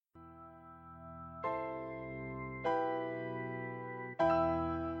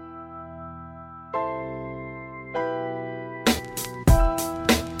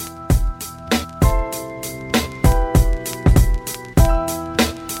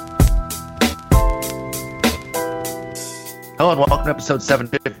Hello and welcome to episode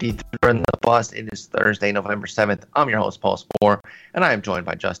 753 in the Bust. It is Thursday, November 7th. I'm your host, Paul Sporer, and I am joined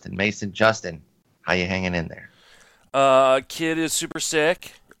by Justin Mason. Justin, how you hanging in there? Kid is super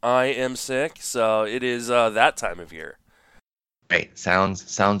sick. I am sick, so it is that time of year. Great.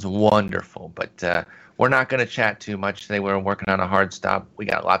 Sounds wonderful, but we're not going to chat too much today. We're working on a hard stop. We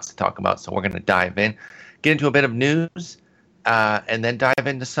got lots to talk about, so we're going to dive in, get into a bit of news, and then dive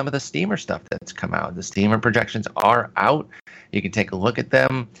into some of the Steamer stuff that's come out. The Steamer projections are out. You can take a look at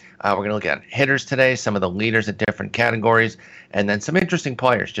them. We're going to look at hitters today, some of the leaders at different categories, and then some interesting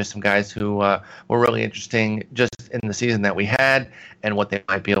players, just some guys who were really interesting just in the season that we had and what they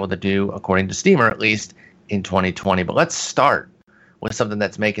might be able to do, according to Steamer at least, in 2020. But let's start with something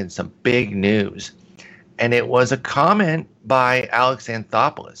that's making some big news. And it was a comment by Alex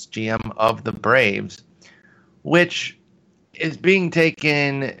Anthopoulos, GM of the Braves, which is being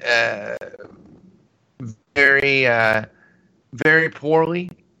taken very poorly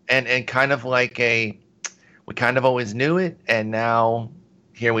and kind of like we kind of always knew it, and now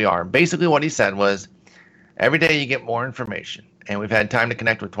here we are. Basically what he said was, every day you get more information, and we've had time to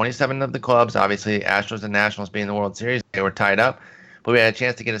connect with 27 of the clubs. Obviously, Astros and Nationals being the World Series, they were tied up, but we had a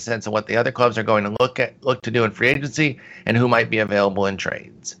chance to get a sense of what the other clubs are going to look to do in free agency and who might be available in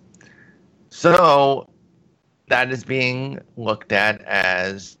trades. So that is being looked at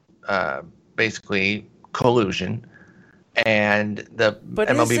as basically collusion. And the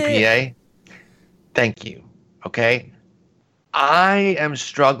MLBPA, thank you. Okay. I am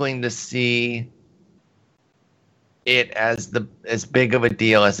struggling to see it as big of a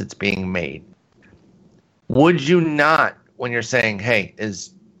deal as it's being made. Would you not, when you're saying, hey,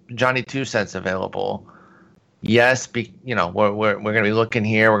 is Johnny Two Cents available? Yes, we're going to be looking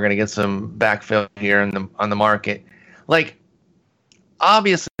here. We're going to get some backfill here on the market. Like,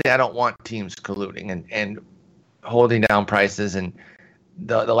 obviously, I don't want teams colluding and holding down prices, and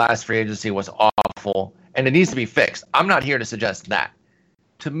the last free agency was awful, and it needs to be fixed. I'm not here to suggest that.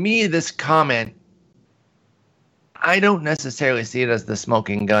 To me, this comment, I don't necessarily see it as the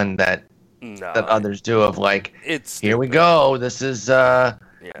smoking gun that others do of like, here we go. This is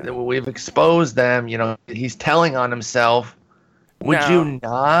we've exposed them. He's telling on himself. Would you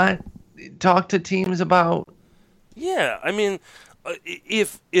not talk to teams about? Yeah, I mean,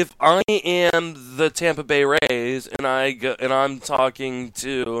 if I am the Tampa Bay Rays and I'm talking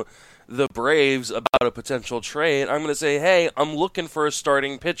to the Braves about a potential trade, I'm going to say, hey, I'm looking for a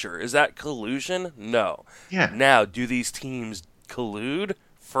starting pitcher. Is that collusion? No. Yeah. Now, do these teams collude?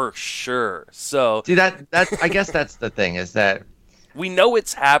 For sure. So see that I guess that's the thing, is that we know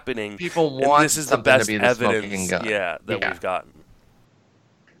it's happening. People want this is the best to be the evidence gun. We've gotten.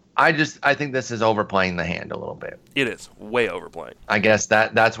 I think this is overplaying the hand a little bit. It is way overplaying. I guess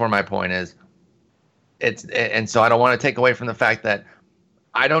that's where my point is. And so I don't want to take away from the fact that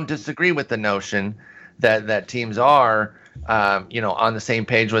I don't disagree with the notion that teams are on the same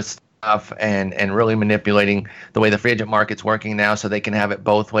page with stuff and really manipulating the way the free agent market's working now, so they can have it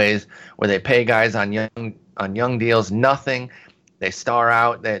both ways, where they pay guys on young deals nothing. They star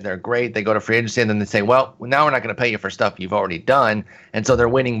out, they're great, they go to free agency, and then they say, well, now we're not going to pay you for stuff you've already done. And so they're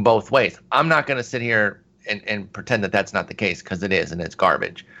winning both ways. I'm not going to sit here and pretend that that's not the case, because it is, and it's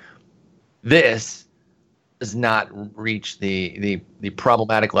garbage. This does not reach the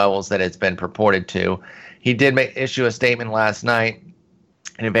problematic levels that it's been purported to. He did issue a statement last night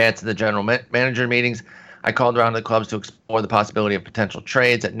in advance of the general manager meetings. I called around to the clubs to explore the possibility of potential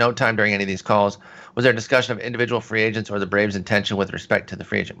trades. At no time during any of these calls was there discussion of individual free agents or the Braves' intention with respect to the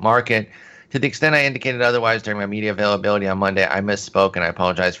free agent market. To the extent I indicated otherwise during my media availability on Monday, I misspoke, and I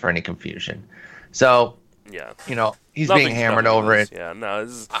apologize for any confusion. So, yeah, he's being hammered over it. Yeah, no,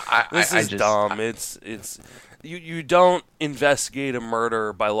 this is dumb. It's you don't investigate a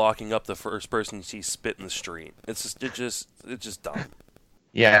murder by locking up the first person you see spit in the street. It's just dumb.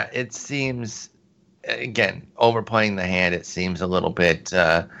 Yeah, it seems, again, overplaying the hand. It seems a little bit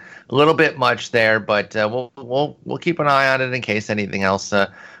much there, but we'll keep an eye on it in case anything else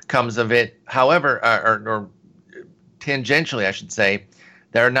comes of it. However, or tangentially, I should say,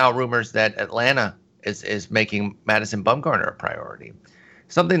 there are now rumors that Atlanta is making Madison Bumgarner a priority.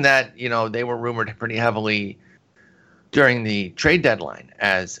 Something that they were rumored pretty heavily during the trade deadline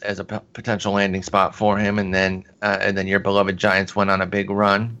as a potential landing spot for him, and then your beloved Giants went on a big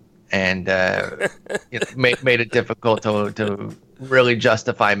run and made it difficult to really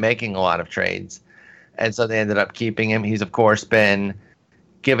justify making a lot of trades, and so they ended up keeping him. He's of course been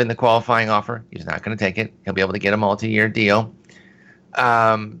given the qualifying offer. He's not going to take it. He'll be able to get a multi-year deal.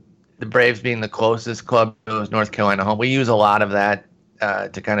 The Braves being the closest club to his North Carolina home, we use a lot of that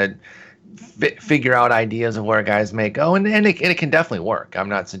to kind of figure out ideas of where guys may go, and it can definitely work. I'm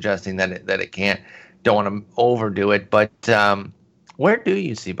not suggesting that it can't. Don't want to overdo it, but where do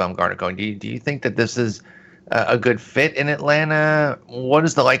you see Bumgarner going? Do you think that this is a good fit in Atlanta? What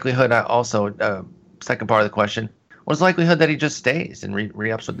is the likelihood? Also, second part of the question: what is the likelihood that he just stays and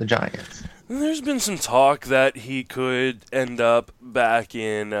re-ups with the Giants? There's been some talk that he could end up back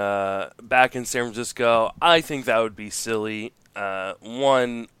in San Francisco. I think that would be silly.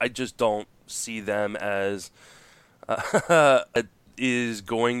 One, I just don't see them as is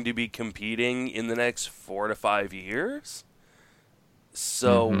going to be competing in the next 4 to 5 years.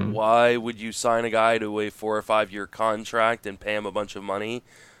 So why would you sign a guy to a 4 or 5 year contract and pay him a bunch of money?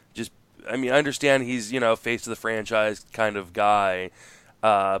 I understand he's, face of the franchise kind of guy,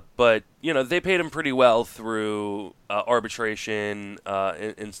 but, they paid him pretty well through arbitration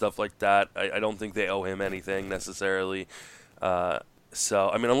and stuff like that. I don't think they owe him anything necessarily.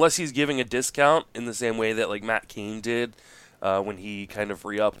 So, unless he's giving a discount in the same way that, like, Matt Cain did when he kind of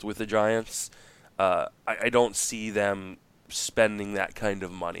re-upped with the Giants, I don't see them spending that kind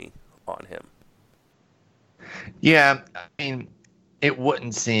of money on him. Yeah, it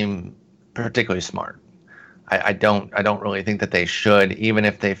wouldn't seem particularly smart. I don't really think that they should, even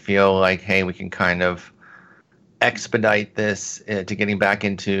if they feel like, hey, we can kind of expedite this to getting back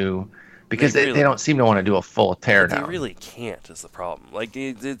into, because they don't seem to want to do a full teardown. They really can't is the problem. Like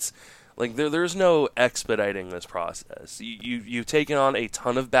it's like there's no expediting this process. You've taken on a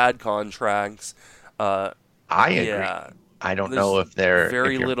ton of bad contracts. I agree. Yeah, I don't know if they're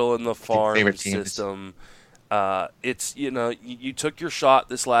very little in the farm system. It's you took your shot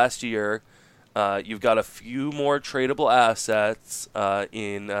this last year. You've got a few more tradable assets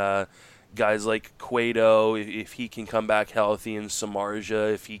in guys like Cueto, if he can come back healthy, and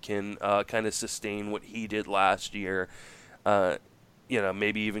Samardzija, if he can kind of sustain what he did last year.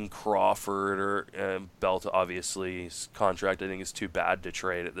 Maybe even Crawford or Belt. Obviously, his contract I think is too bad to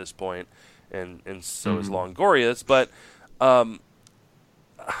trade at this point, and so is Longoria's. But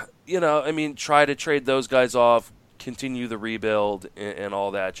try to trade those guys off, continue the rebuild, and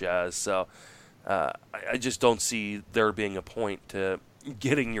all that jazz. So I just don't see there being a point to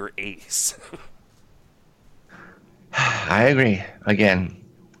getting your ace. I agree. Again,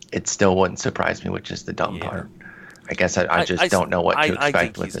 it still wouldn't surprise me, which is the dumb part. I guess I just don't know what to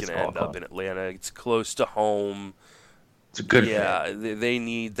expect with this. I think he's going to end up in Atlanta. It's close to home. It's a good fit. Yeah, they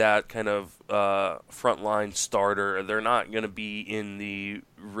need that kind of frontline starter. They're not going to be in the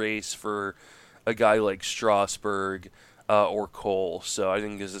race for a guy like Strasburg or Cole. So I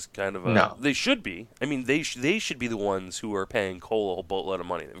think this is kind of no. They should be. They should be the ones who are paying Cole a whole boatload of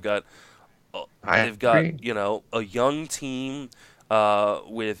money. They've got a young team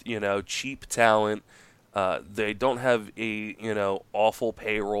with cheap talent. They don't have a awful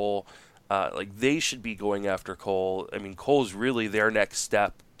payroll. They should be going after Cole. Cole's really their next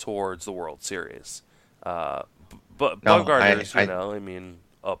step towards the World Series. But Bumgarner's,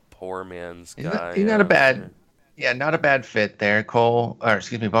 a poor man's guy. He's not a bad fit there.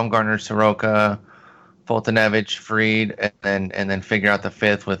 Bumgarner, Soroka, Foltynewicz, Fried, and then figure out the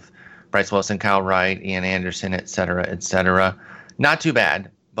fifth with Bryce Wilson, Kyle Wright, Ian Anderson, et cetera, et cetera. Not too bad,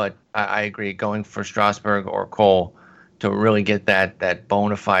 but I agree. Going for Strasburg or Cole to really get that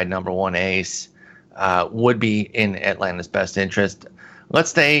bona fide number one ace would be in Atlanta's best interest. Let's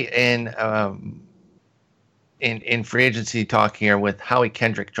stay in free agency talk here with Howie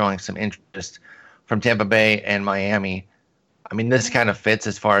Kendrick drawing some interest from Tampa Bay and Miami. This kind of fits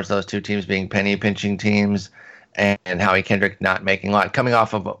as far as those two teams being penny pinching teams, and Howie Kendrick not making a lot, coming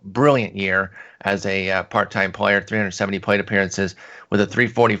off of a brilliant year as a part-time player, 370 plate appearances with a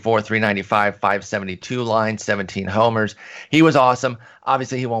 344, 395, 572 line, 17 homers. He was awesome.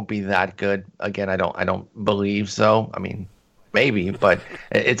 Obviously, he won't be that good. Again, I don't believe so. Maybe, but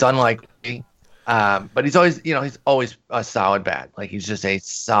it's unlikely. But he's always a solid bat. He's just a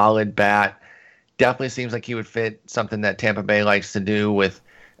solid bat. Definitely seems like he would fit something that Tampa Bay likes to do with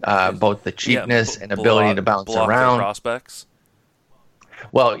both the cheapness and ability to bounce around. Prospects.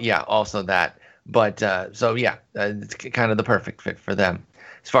 Well, yeah, also that. But it's kind of the perfect fit for them.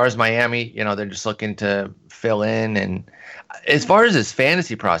 As far as Miami, they're just looking to fill in. And as far as his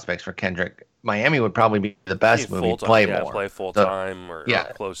fantasy prospects for Kendrick, Miami would probably be the best movie. Play more, play full time or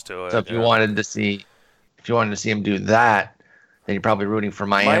close to it. So if you wanted to see him do that, then you're probably rooting for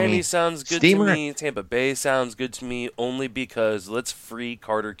Miami. Miami sounds good to me. Tampa Bay sounds good to me only because let's free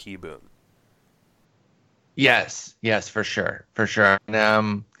Carter Kieboom. Yes, for sure.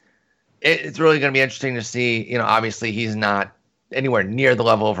 And, it's really going to be interesting to see. Obviously he's not anywhere near the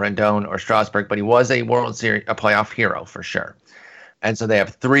level of Rendon or Strasburg, but he was a World Series, a playoff hero for sure. And so they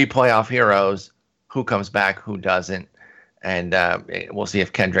have three playoff heroes. Who comes back? Who doesn't? And we'll see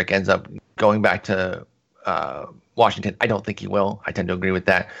if Kendrick ends up going back to Washington. I don't think he will. I tend to agree with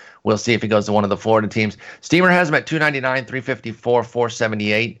that. We'll see if he goes to one of the Florida teams. Steamer has him at 299, 354,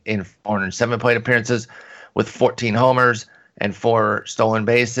 478 in 407 plate appearances with 14 homers and 4 stolen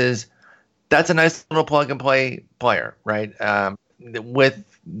bases. That's a nice little plug-and-play player, right? With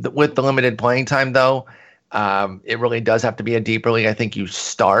the limited playing time, though, it really does have to be a deeper league. I think you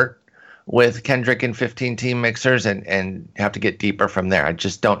start with Kendrick in 15-team mixers and have to get deeper from there. I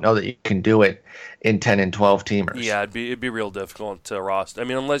just don't know that you can do it in 10 and 12 teamers. Yeah, it'd be real difficult to roster. I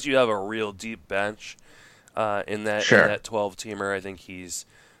mean, unless you have a real deep bench in that 12-teamer, I think he's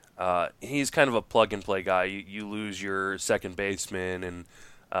kind of a plug-and-play guy. You lose your second baseman, and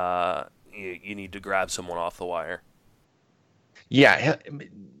you need to grab someone off the wire. Yeah,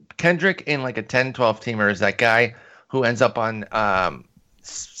 Kendrick in like a 10-12-teamer is that guy who ends up on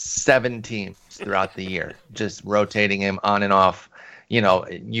 7 teams throughout the year, just rotating him on and off.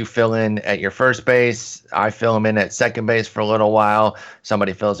 You fill in at your first base. I fill him in at second base for a little while.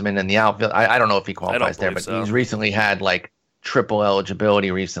 Somebody fills him in the outfield. I don't know if he qualifies there, but he's recently had like triple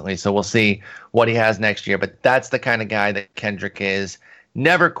eligibility recently. So we'll see what he has next year. But that's the kind of guy that Kendrick is.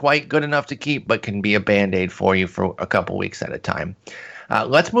 Never quite good enough to keep, but can be a Band-Aid for you for a couple weeks at a time.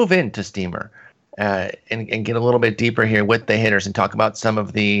 Let's move into Steamer and get a little bit deeper here with the hitters and talk about some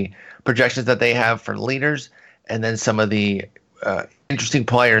of the projections that they have for leaders and then some of the interesting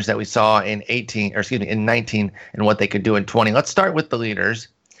players that we saw in 19 and what they could do in 20. Let's start with the leaders.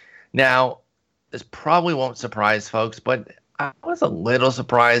 Now, this probably won't surprise folks, but I was a little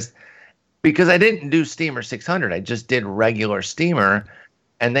surprised because I didn't do Steamer 600. I just did regular Steamer,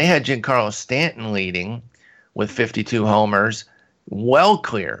 and they had Giancarlo Stanton leading with 52 homers, well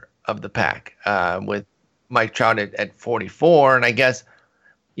clear of the pack, with Mike Trout at 44. And I guess,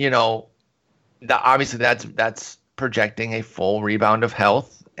 obviously that's projecting a full rebound of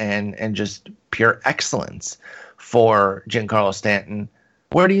health and just pure excellence for Giancarlo Stanton.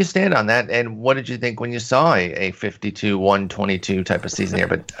 Where do you stand on that? And what did you think when you saw a 52-122 type of season here,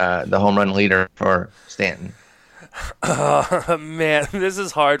 but the home run leader for Stanton? Man, this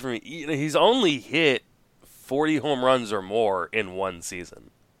is hard for me. He's only hit 40 home runs or more in one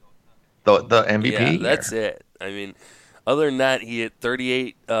season. The MVP? Yeah, that's it. I mean, other than that, he hit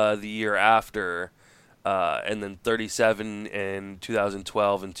 38 the year after, and then 37 in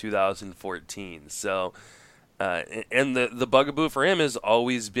 2012 and 2014. So, and the bugaboo for him has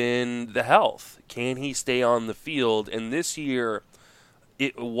always been the health. Can he stay on the field? And this year,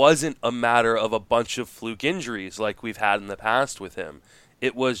 it wasn't a matter of a bunch of fluke injuries like we've had in the past with him.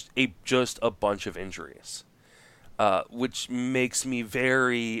 It was just a bunch of injuries. Which makes me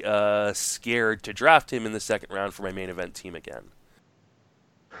very scared to draft him in the second round for my main event team again.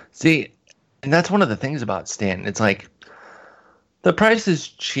 See, and that's one of the things about Stanton. It's like the price is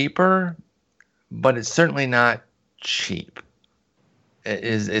cheaper, but it's certainly not cheap.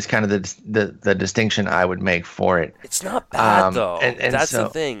 Is kind of the distinction I would make for it. It's not bad though. And that's so, the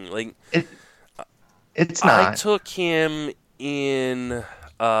thing. Like it's not. I took him in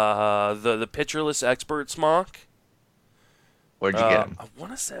the Pitcherless Experts mock. Where'd you get him? I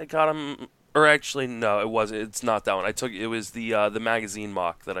want to say I got him, or actually no, it wasn't. It's not that one. It was the magazine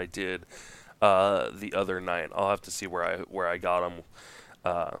mock that I did the other night. I'll have to see where I got him.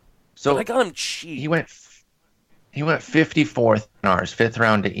 So I got him cheap. He went 54th in ours, 5th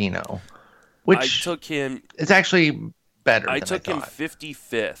round to Eno, which I took him. It's actually better. I took him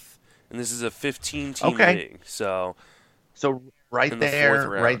 55th, and this is a 15-team league. So right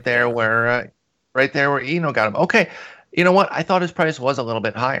there where Eno got him. Okay. You know what? I thought his price was a little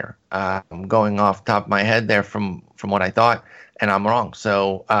bit higher. Going off the top of my head there from what I thought, and I'm wrong.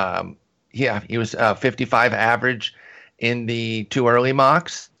 So, he was 55 average in the 2 early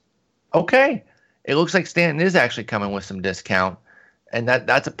mocks. Okay. It looks like Stanton is actually coming with some discount, and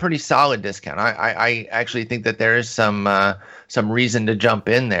that's a pretty solid discount. I actually think that there is some reason to jump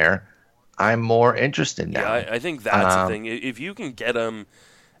in there. I'm more interested now. Yeah, I think that's the thing. If you can get him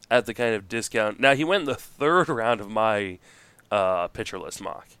at the kind of discount. Now, he went in the 3rd round of my Pitcherless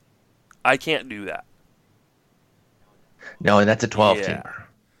mock. I can't do that. No, and that's a 12-teamer.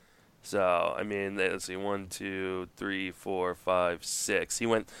 So, I mean, let's see, 1, 2, 3, 4, 5, 6. He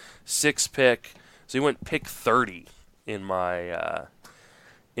went 6 pick. So he went pick 30 in my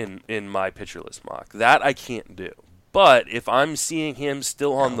in my Pitcherless mock. That I can't do. But if I'm seeing him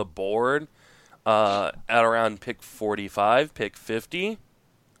still on the board at around pick 45, pick 50,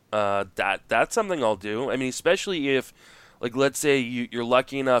 that's something I'll do. I mean, especially if, like, let's say you're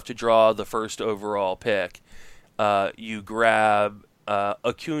lucky enough to draw the first overall pick. You grab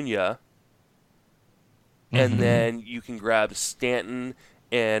Acuna, and then you can grab Stanton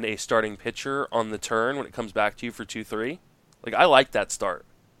and a starting pitcher on the turn when it comes back to you for 2-3. Like, I like that start.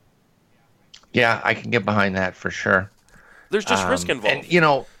 Yeah, I can get behind that for sure. There's just risk involved.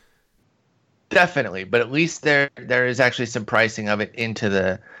 And, definitely, but at least there is actually some pricing of it into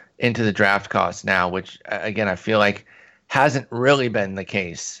the draft cost now, which again I feel like hasn't really been the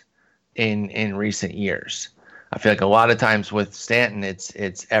case in recent years. I feel like a lot of times with Stanton,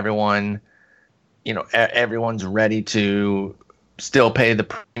 it's everyone, everyone's ready to still pay the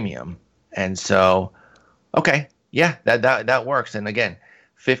premium, and so okay, yeah, that works. And again,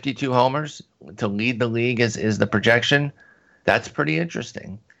 52 homers to lead the league is the projection. That's pretty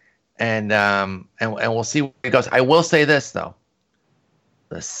interesting. And we'll see where it goes. I will say this though: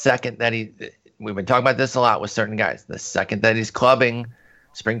 the second that we've been talking about this a lot with certain guys. The second that he's clubbing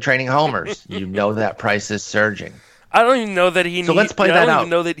spring training homers, that price is surging. I don't even know that he. So let's play that out. I don't even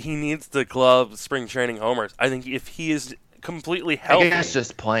know that he needs to club spring training homers. I think if he is completely healthy, I guess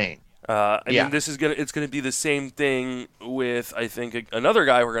just playing. I mean, it's gonna be the same thing with, I think, another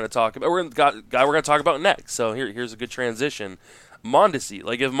guy we're gonna talk about. We're gonna talk about next. So here's a good transition. Mondesi.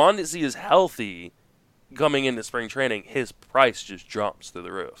 Like, if Mondesi is healthy coming into spring training, his price just jumps through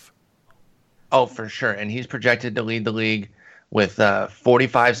the roof. Oh, for sure. And he's projected to lead the league with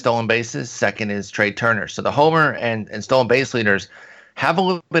 45 stolen bases. Second is Trey Turner. So the homer and stolen base leaders have a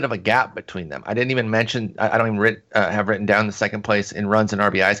little bit of a gap between them. I didn't even mention, I don't even have written down the second place in runs and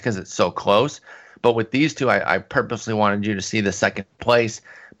RBIs because it's so close. But with these two, I purposely wanted you to see the second place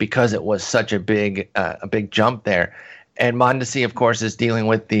because it was such a big jump there. And Mondesi, of course, is dealing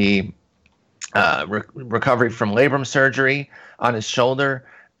with the recovery from labrum surgery on his shoulder.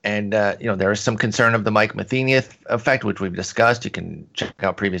 And, there is some concern of the Mike Matheny effect, which we've discussed. You can check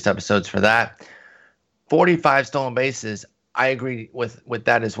out previous episodes for that. 45 stolen bases. I agree with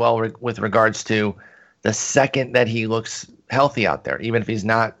that as well with regards to the second that he looks healthy out there. Even if he's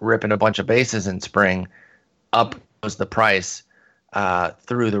not ripping a bunch of bases in spring, up goes the price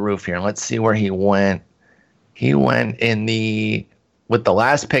through the roof here. And let's see where he went. He went with the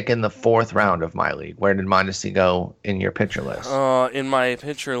last pick in the 4th round of my league. Where did Mondesi go in your pitcher list? In my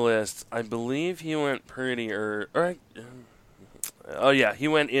pitcher list, I believe he went pretty early. Oh yeah, he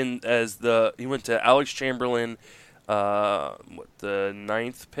went to Alex Chamberlain, the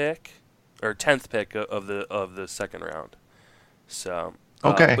 9th pick or 10th pick of the second round. So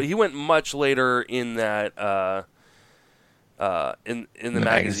okay, but he went much later in that. In the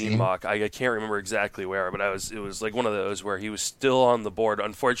magazine mock, I can't remember exactly where, but it was like one of those where he was still on the board.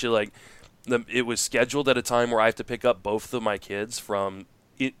 Unfortunately, it was scheduled at a time where I have to pick up both of my kids from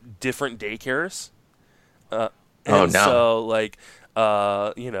different daycares. So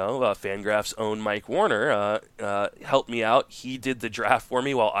Fangraphs' own Mike Warner helped me out. He did the draft for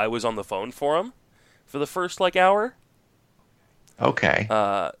me while I was on the phone for him for the first hour. Okay.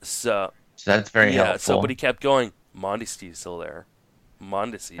 So that's very helpful. So but he kept going. Mondesi's still there.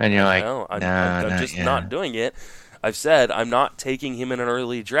 Mondesi. And you're like, no, I'm just not doing it. I've said I'm not taking him in an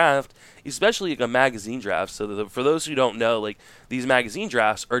early draft, especially a magazine draft. So for those who don't know, these magazine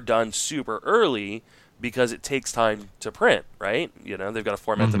drafts are done super early because it takes time to print, right? They've got to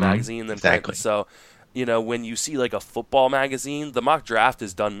format the magazine, then exactly. Print. So, when you see a football magazine, the mock draft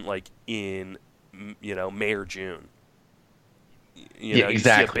is done in May or June. Exactly. You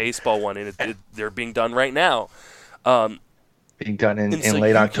see a baseball one, and they're being done right now. Being done in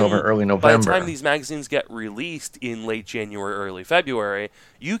late October, early November. By the time these magazines get released in late January, early February,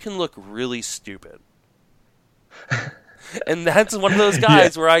 you can look really stupid. And that's one of those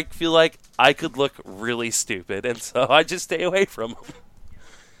guys where I feel like I could look really stupid, and so I just stay away from them.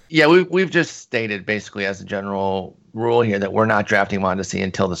 Yeah, we've just stated basically as a general rule here that we're not drafting Mondesi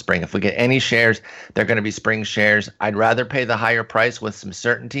until the spring. If we get any shares, they're going to be spring shares. I'd rather pay the higher price with some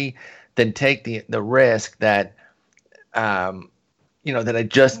certainty than take the risk that that I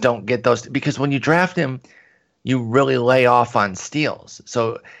just don't get those, because when you draft him, you really lay off on steals.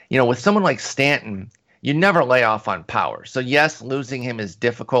 So, with someone like Stanton, you never lay off on power. So yes, losing him is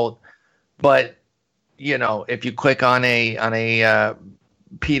difficult, but if you click on a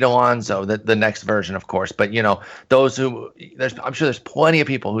Pete Alonso, the next version, of course, but those I'm sure there's plenty of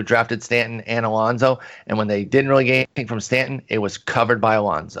people who drafted Stanton and Alonso, and when they didn't really get anything from Stanton, it was covered by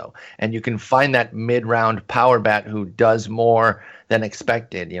Alonso. And you can find that mid-round power bat who does more than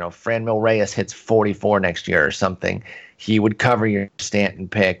expected. Franmil Reyes hits 44 next year or something. He would cover your Stanton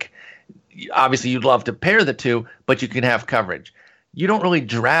pick. Obviously, you'd love to pair the two, but you can have coverage. You don't really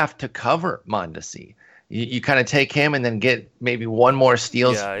draft to cover Mondesi. You kind of take him and then get maybe one more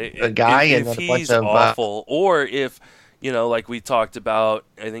steals guy if and then a he's bunch of awful, or if like we talked about,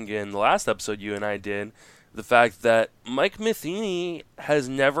 I think in the last episode you and I did, the fact that Mike Matheny has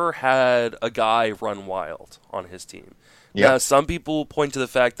never had a guy run wild on his team. Yep. Now, some people point to the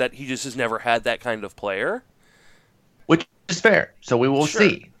fact that he just has never had that kind of player. Which is fair. So we will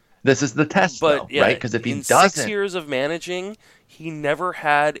see. This is the test, though, right? Because if he doesn't... in 6 years of managing, he never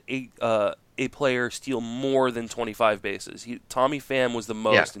had a player steal more than 25 bases. Tommy Pham was the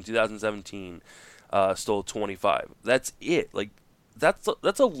most in 2017, stole 25. That's it. Like, that's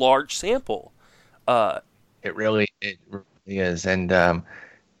a large sample. It really is. And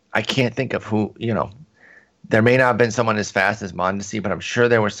I can't think of who, there may not have been someone as fast as Mondesi, but I'm sure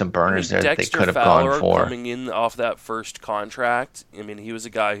there were some burners there that they could have gone for. Coming in off that first contract, I mean, he was a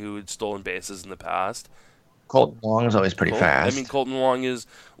guy who had stolen bases in the past. Colton Wong is always pretty fast. I mean, Colton Wong is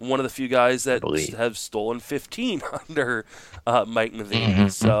one of the few guys that have stolen 15 under Mike Matheny. Mm-hmm.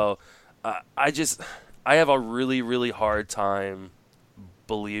 So I have a really, really hard time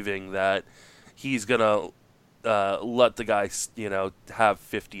believing that he's going to let the guy, have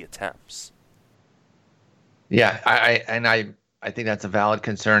 50 attempts. Yeah, I think that's a valid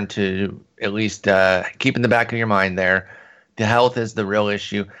concern to at least keep in the back of your mind there. The health is the real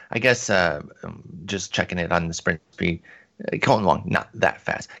issue. I guess just checking it on the sprint speed, Colton Wong, not that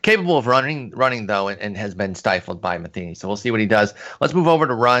fast. Capable of running though, and has been stifled by Matheny. So we'll see what he does. Let's move over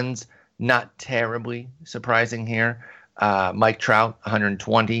to runs. Not terribly surprising here. Mike Trout,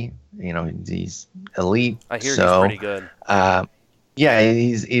 120. He's elite. I hear he's pretty good. Yeah,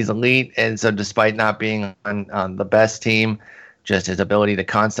 he's elite, and so despite not being on the best team, just his ability to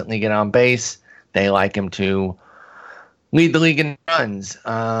constantly get on base, they like him to lead the league in runs.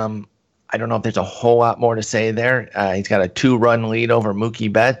 I don't know if there's a whole lot more to say there. He's got a 2-run lead over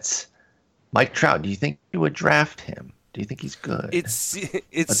Mookie Betts. Mike Trout, do you think you would draft him? Do you think he's good?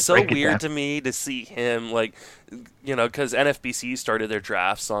 It's so weird to me to see him, because NFBC started their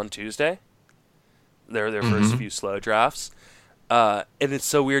drafts on Tuesday. Their first few slow drafts. And it's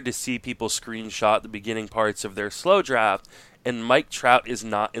so weird to see people screenshot the beginning parts of their slow draft, and Mike Trout is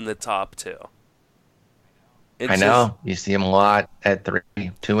not in the top 2. I know. You see him a lot at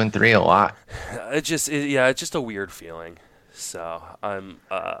 2 and 3 a lot. It's just a weird feeling. So I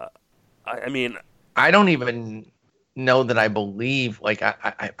mean, I don't even know that I believe,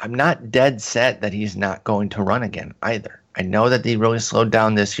 I'm not dead set that he's not going to run again either. I know that he really slowed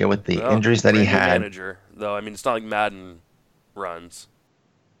down this year with the injuries that he had. Manager, though, I mean, it's not like Madden runs.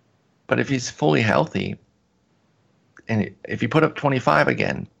 But if he's fully healthy, and if he put up 25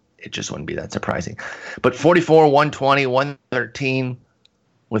 again, it just wouldn't be that surprising. But 44, 120, 113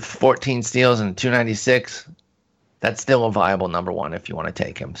 with 14 steals and 296, that's still a viable number one if you want to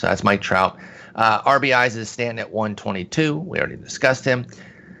take him. So that's Mike Trout. RBIs is standing at 122. We already discussed him.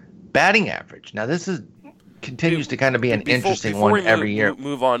 Batting average. Now this continues to kind of be an interesting one every year.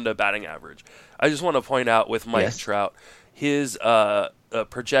 Move on to batting average. I just want to point out with Mike Trout, his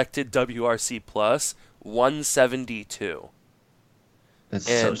projected WRC plus 172. That's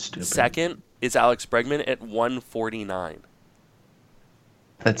so stupid. Second is Alex Bregman at 149.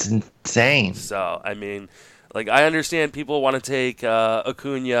 That's insane. So, I mean, I understand people want to take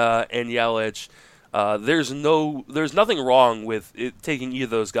Acuna and Yelich. There's nothing wrong with taking either of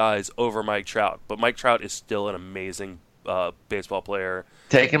those guys over Mike Trout, but Mike Trout is still an amazing baseball player.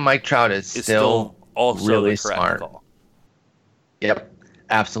 Taking Mike Trout is still also really the correct smart. call. Yep,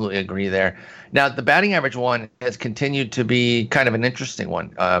 absolutely agree there. Now, the batting average one has continued to be kind of an interesting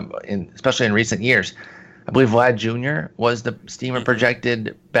one, especially in recent years. I believe Vlad Jr. was the Steamer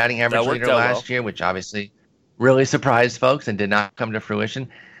projected batting average leader last year, which obviously really surprised folks and did not come to fruition.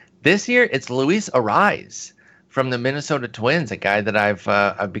 This year, it's Luis Arraez from the Minnesota Twins, a guy that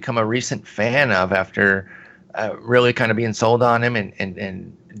I've become a recent fan of after really kind of being sold on him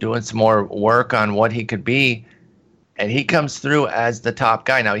and doing some more work on what he could be. And he comes through as the top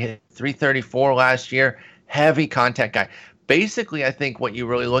guy. Now, he hit 334 last year, heavy contact guy. Basically, I think what you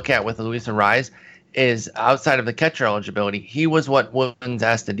really look at with Luis Arraez is outside of the catcher eligibility, he was what Willians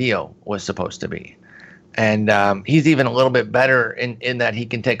Astudillo was supposed to be. And he's even a little bit better in that he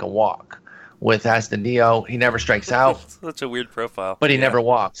can take a walk. With Astudillo, he never strikes out. Such a weird profile. But he never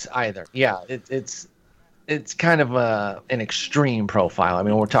walks either. Yeah, it's kind of an extreme profile. I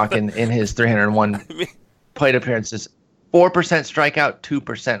mean, we're talking in his 301 plate appearances, 4% strikeout,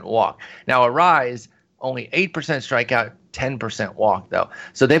 2% walk. Now, Arraez, only 8% strikeout, 10% walk, though.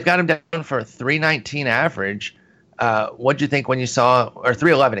 So they've got him down for a 319 average. What'd you think when you saw, or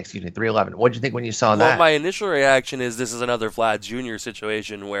 311? What'd you think when you saw that? Well, my initial reaction is this is another Vlad Jr.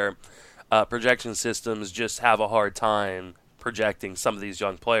 situation where projection systems just have a hard time projecting some of these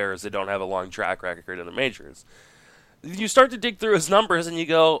young players that don't have a long track record in the majors. you start to dig through his numbers and you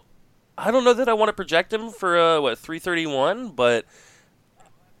go, I don't know that I want to project him for 331, but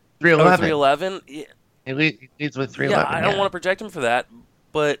 311. 311. He leads with Yeah, 311. I don't want to project him for that,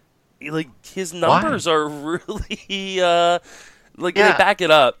 but like his Why? numbers are really they back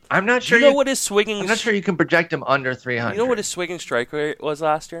it up. I'm not sure. You know what his swinging? I'm not sure you can project him under 300. You know what his swinging strike rate was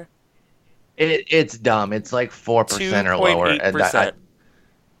last year? It's dumb. It's like 4% or lower. 2.8%.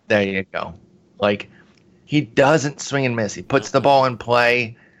 There you go. Like, he doesn't swing and miss. He puts the ball in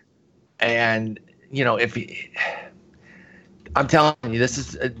play, and I'm telling you,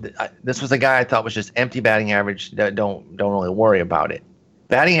 this was a guy I thought was just empty batting average. Don't really worry about it.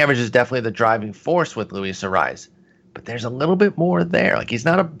 Batting average is definitely the driving force with Luis Arraez, but there's a little bit more there. Like, he's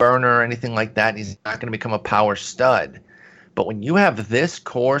not a burner or anything like that. He's not going to become a power stud. But when you have this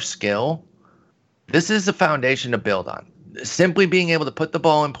core skill, this is a foundation to build on. Simply being able to put the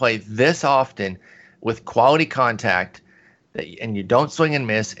ball in play this often with quality contact, and you don't swing and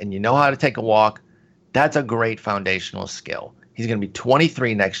miss, and you know how to take a walk, that's a great foundational skill. He's going to be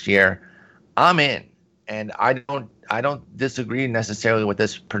 23 next year. I'm in, and I don't disagree necessarily with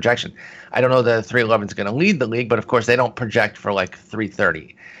this projection. I don't know that 311 is going to lead the league, but of course they don't project for like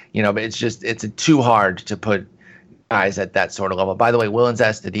 330. But it's too hard to put guys at that sort of level. By the way, Willens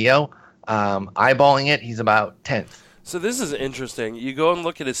Astudillo, eyeballing it, he's about 10th. So this is interesting. You go and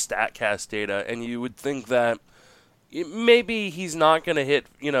look at his StatCast data, and you would think that maybe he's not going to hit.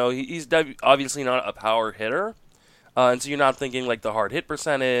 He's obviously not a power hitter, and so you're not thinking like the hard hit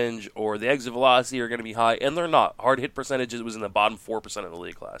percentage or the exit velocity are going to be high, and they're not. Hard hit percentage was in the bottom 4% of the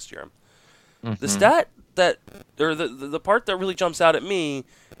league last year. Mm-hmm. The stat the part that really jumps out at me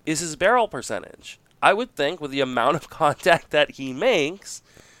is his barrel percentage. I would think with the amount of contact that he makes,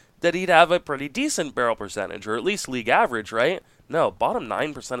 that he'd have a pretty decent barrel percentage, or at least league average, right? No, bottom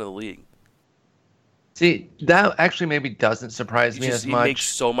 9% of the league. See, that actually maybe doesn't surprise me as much. He makes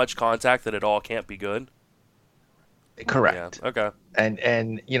so much contact that it all can't be good. Correct. Yeah, okay.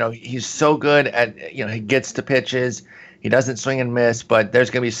 And he's so good at, he gets to pitches. He doesn't swing and miss, but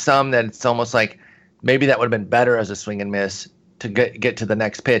there's going to be some that it's almost like maybe that would have been better as a swing and miss to get to the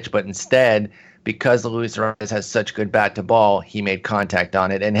next pitch, but instead, because Luis Arraez has such good bat to ball, he made contact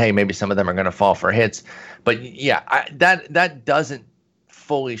on it. And hey, maybe some of them are going to fall for hits. But yeah, that doesn't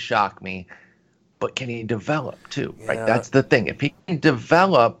fully shock me. But can he develop too? Yeah. Right? That's the thing. If he can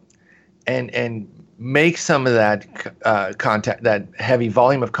develop and make some of that contact, that heavy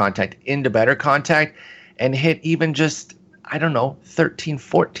volume of contact into better contact, and hit even just, 13,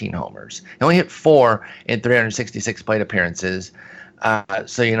 14 homers. He only hit 4 in 366 plate appearances.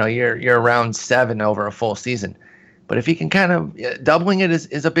 So you're around 7 over a full season, but if he can kind of doubling it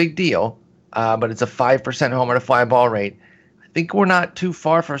is a big deal. But it's a 5% homer to fly ball rate. I think we're not too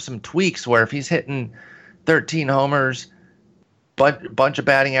far for some tweaks where if he's hitting 13 homers, but bunch of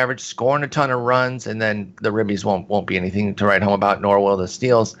batting average, scoring a ton of runs, and then the ribbies won't be anything to write home about, nor will the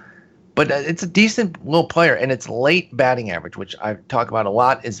steals. But it's a decent little player, and it's late batting average, which I talk about a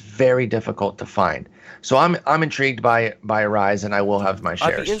lot, is very difficult to find. So I'm intrigued by Arraez, and I will have my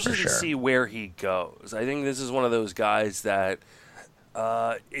shares. I'd be interested for sure. to see where he goes. I think this is one of those guys that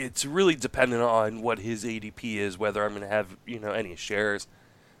it's really dependent on what his ADP is, whether I'm going to have any shares,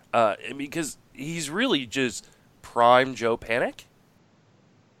 because he's really just prime Joe Panic.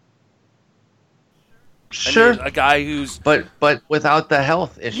 Sure, a guy who's but without the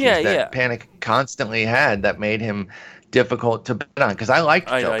health issues that Panic constantly had, that made him difficult to bet on. Because I liked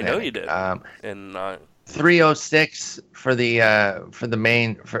Joe Panic. I know you did. And 306 for the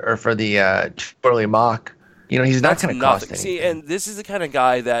early mock. He's not going to cost anything. See, and this is the kind of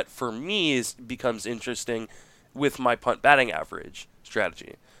guy that for me becomes interesting with my punt batting average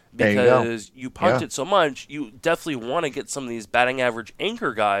strategy. Because you punt it so much, you definitely want to get some of these batting average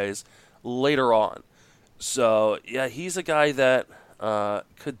anchor guys later on. So, yeah, he's a guy that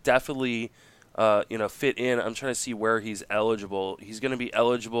could definitely, fit in. I'm trying to see where he's eligible. He's going to be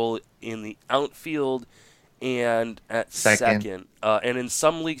eligible in the outfield and at second. And in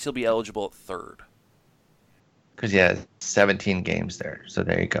some leagues, he'll be eligible at third. Because he has 17 games there. So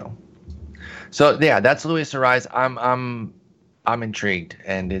there you go. So, yeah, that's Luis Arraez. I'm intrigued,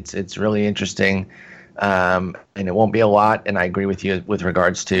 and it's really interesting. And it won't be a lot, and I agree with you with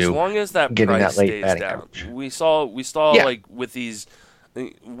regards to as long as that getting price that late stays batting down. average. We saw like with these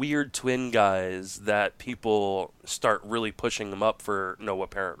weird twin guys that people start really pushing them up for no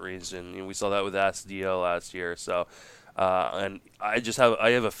apparent reason. We saw that with Astudillo last year. So, and I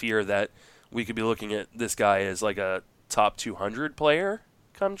have a fear that we could be looking at this guy as like a top 200 player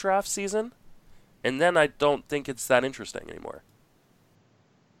come draft season, and then I don't think it's that interesting anymore.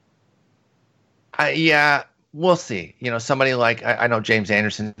 Yeah, we'll see. Somebody like I know James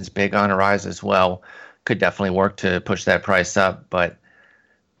Anderson is big on Arise as well. Could definitely work to push that price up, but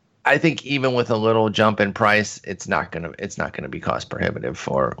I think even with a little jump in price, it's not gonna be cost prohibitive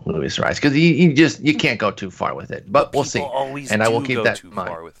for Luis Arise because you can't go too far with it. But we'll see. And I will keep that in mind.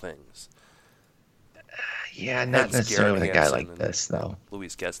 Far with things. Yeah, not necessarily with a guy like this though.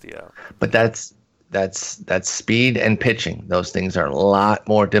 Luis Castillo. But that's speed and pitching. Those things are a lot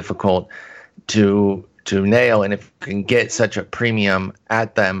more difficult to nail, and if you can get such a premium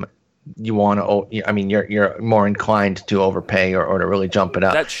at them, you want to. I mean, you're more inclined to overpay or to really jump it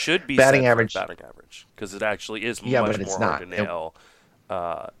up. That should be batting average because it actually is much more hard to nail,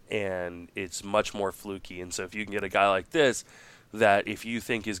 and it's much more fluky. And so if you can get a guy like this, that if you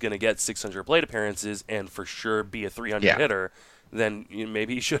think is going to get 600 plate appearances and for sure be a 300 hitter, then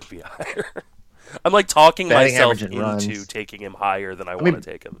maybe he should be higher. I'm like talking myself into taking him higher than I want to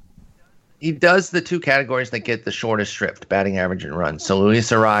take him. He does the two categories that get the shortest shrift, batting average and runs. So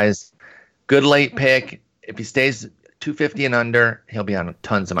Luis Arise, good late pick. If he stays 250 and under, he'll be on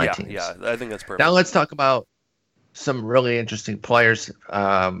tons of my teams. Yeah, I think that's perfect. Now let's talk about some really interesting players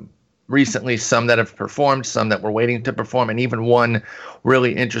recently, some that have performed, some that were waiting to perform, and even one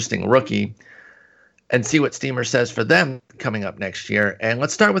really interesting rookie, and see what Steamer says for them coming up next year. And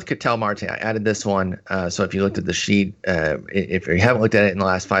let's start with Ketel Marte. I added this one. So if you looked at the sheet, if you haven't looked at it in the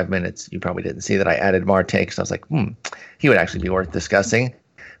last 5 minutes, you probably didn't see that I added Marte because I was like, he would actually be worth discussing.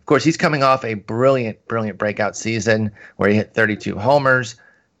 Of course, he's coming off a brilliant breakout season where he hit 32 homers,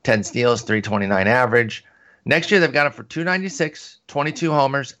 10 steals, 329 average. Next year, they've got him for 296, 22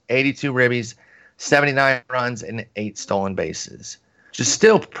 homers, 82 ribbies, 79 runs, and 8 stolen bases. Just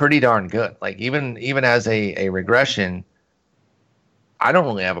still pretty darn good. Like even as a regression, I don't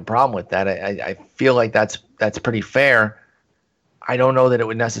really have a problem with that. I feel like that's pretty fair. I don't know that it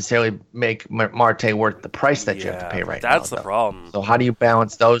would necessarily make Marte worth the price that you have to pay right now. That's the problem. So how do you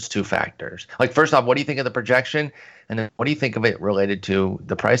balance those two factors? Like first off, what do you think of the projection? And then what do you think of it related to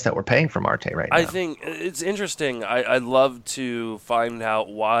the price that we're paying for Marte right now? I think it's interesting. I'd love to find out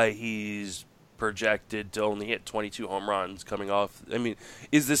why he's projected to only hit 22 home runs coming off. I mean,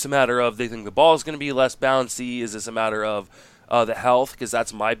 is this a matter of they think the ball is going to be less bouncy? Is this a matter of the health? Because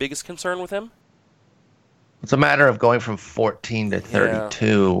that's my biggest concern with him. It's a matter of going from 14 to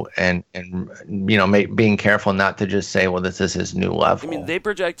 32 and being careful not to just say, well, this is his new level. I mean, they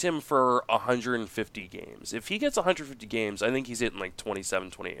project him for 150 games. If he gets 150 games, I think he's hitting like 27,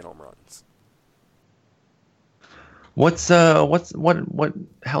 28 home runs. What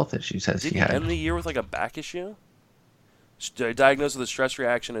health issues has he had? Did he end the year with like a back issue? Diagnosed with a stress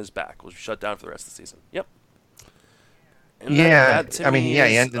reaction in his back. Was shut down for the rest of the season. Yep. And he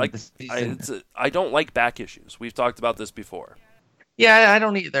ended the season. I don't like back issues. We've talked about this before. Yeah, I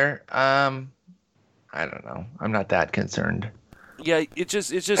don't either. I don't know. I'm not that concerned. Yeah, it's just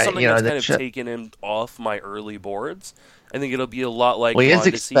something that's kind of taken him off my early boards. I think it'll be a lot like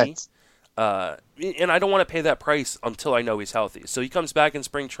Mondesi. And I don't want to pay that price until I know he's healthy. So he comes back in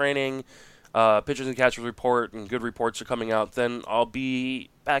spring training, pitchers and catchers report, and good reports are coming out, then I'll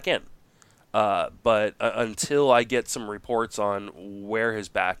be back in. But until I get some reports on where his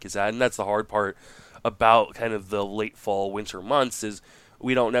back is at, and that's the hard part about kind of the late fall, winter months, is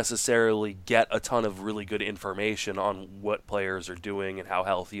we don't necessarily get a ton of really good information on what players are doing and how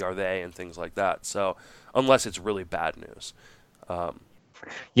healthy are they and things like that. So unless it's really bad news.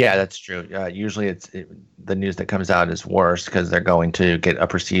 Yeah, that's true. Usually the news that comes out is worse because they're going to get a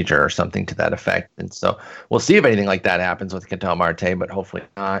procedure or something to that effect. And so we'll see if anything like that happens with Ketel Marte, but hopefully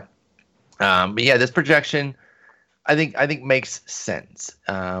not. But yeah, this projection, I think makes sense.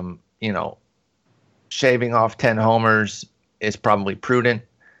 Shaving off 10 homers is probably prudent,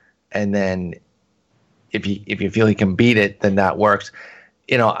 and then if you feel he can beat it, then that works.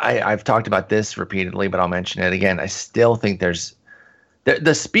 I've talked about this repeatedly, but I'll mention it again. I still think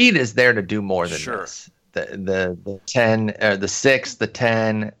the speed is there to do more than this. The 10, the 6, the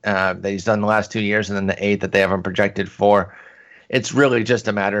 10 that he's done the last 2 years, and then the 8 that they haven't projected for. It's really just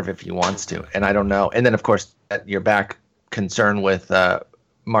a matter of if he wants to, and I don't know. And then, of course, your back concern with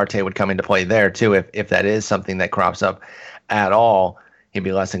Marte would come into play there too. If that is something that crops up at all, he'd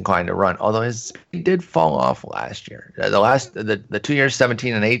be less inclined to run. Although his speed did fall off last year. The 2 years,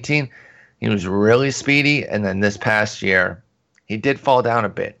 17 and 18, he was really speedy, and then this past year, he did fall down a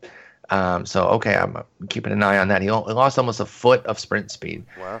bit. So okay, I'm keeping an eye on that. He lost almost a foot of sprint speed.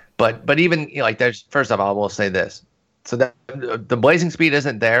 Wow. But even there's first of all, I will say this. So the blazing speed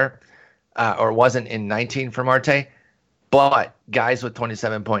isn't there, or wasn't in 19 for Marte, but guys with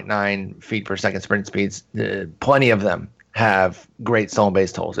 27.9 feet per second sprint speeds, plenty of them have great stolen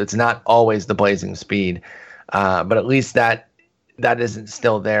base totals. It's not always the blazing speed. But at least that isn't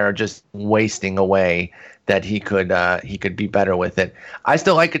still there, just wasting away. That he could be better with it. I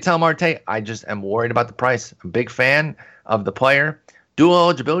still like Ketel Marte. I just am worried about the price. I'm a big fan of the player. Dual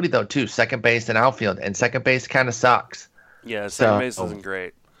eligibility though too, second base and outfield, and second base kind of sucks. Yeah, second base isn't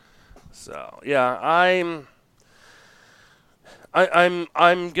great. So yeah,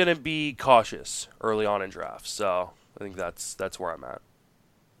 I'm gonna be cautious early on in drafts. So I think that's where I'm at.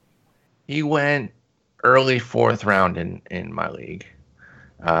 He went early fourth round in my league.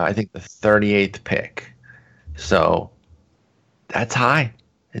 I think the 38th pick. So that's high.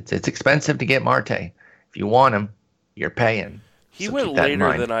 It's expensive to get Marte. If you want him, you're paying. He went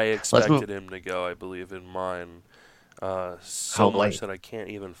later than I expected him to go, I believe, in mine. So much that I can't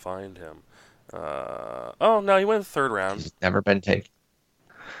even find him. Oh, no, he went third round. He's never been taken.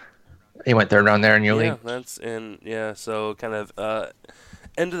 He went third round there in your league? Yeah, so kind of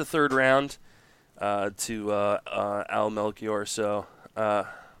end of the third round to Al Melchior. So I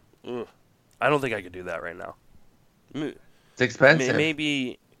don't think I could do that right now. It's expensive.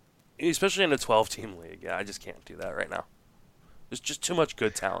 Maybe, especially in a 12-team league. Yeah, I just can't do that right now. There's just too much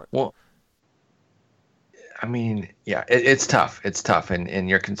good talent. Well, I mean, yeah, it's tough. It's tough, and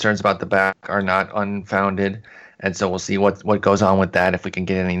your concerns about the back are not unfounded. And so we'll see what goes on with that if we can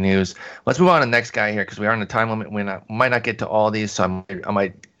get any news. Let's move on to the next guy here because we are on a time limit. We might not get to all these, so I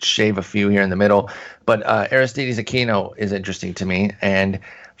might shave a few here in the middle. But Aristides Aquino is interesting to me, and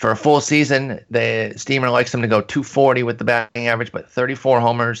for a full season, the Steamer likes him to go 240 with the batting average, but 34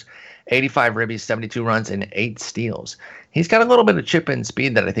 homers, 85 ribbies, 72 runs, and 8 steals. He's got a little bit of chip and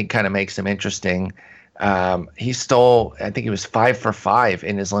speed that I think kind of makes him interesting. He stole, I think he was 5 for 5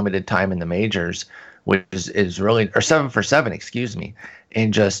 in his limited time in the majors, which is really, or 7 for 7, excuse me,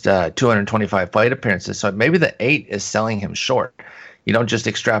 in just 225 plate appearances. So maybe the 8 is selling him short. You don't just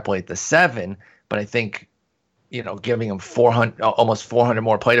extrapolate the 7, but I think, giving him almost 400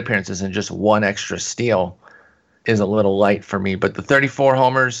 more plate appearances and just 1 extra steal is a little light for me. But the 34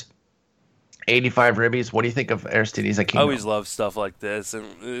 homers, 85 ribbies. What do you think of Aristides Aquino? I always love stuff like this,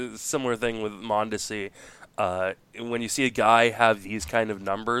 and similar thing with Mondesi. When you see a guy have these kind of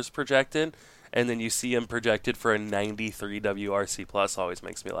numbers projected, and then you see him projected for a 93 WRC plus, always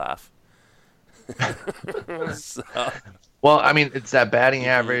makes me laugh. So. Well, I mean, it's that batting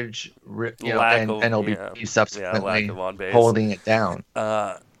average, and LBP subsequently holding it down.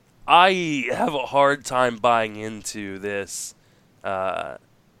 I have a hard time buying into this.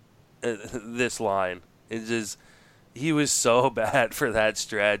 This line. He was so bad for that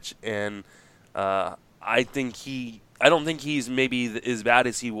stretch, and I don't think he's maybe as bad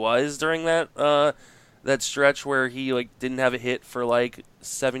as he was during that stretch where he didn't have a hit for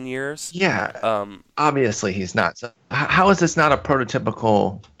 7 years. Yeah. Obviously he's not. So how is this not a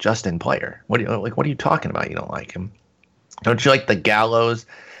prototypical Justin player? What are you talking about? You don't like him? Don't you like the Gallos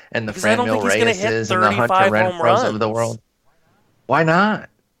and the Franmil Reyeses and the Hunter Renfroes of the world? Why not?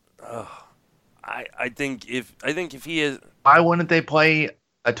 I think if he is, why wouldn't they play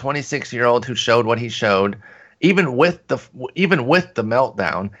a 26-year-old who showed what he showed, even with the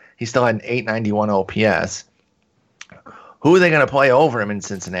meltdown? He still had an 891 OPS. Who are they going to play over him in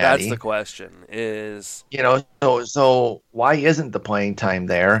Cincinnati? That's the question. So why isn't the playing time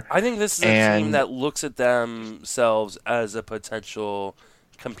there? I think this is a team that looks at themselves as a potential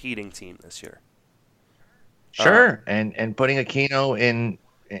competing team this year. Sure, and putting Aquino in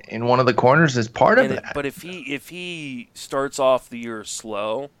one of the corners is part of that. But if he starts off the year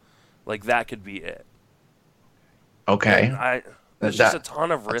slow, that could be it. Okay. There's just a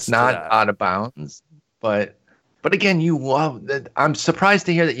ton of risk. It's not out of bounds, but again, you love that. I'm surprised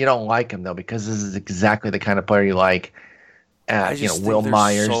to hear that you don't like him though, because this is exactly the kind of player you like. Will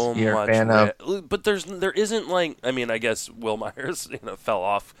Myers, you're a fan of. But there isn't I guess Will Myers fell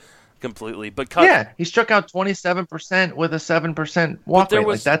off completely, but he struck out 27% with a 7% walk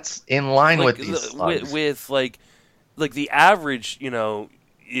rate. That's in line with these slugs. With the average,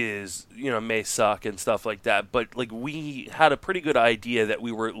 is may suck and stuff like that, but we had a pretty good idea that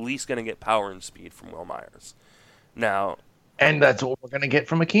we were at least going to get power and speed from Will Myers. Now, and that's what we're going to get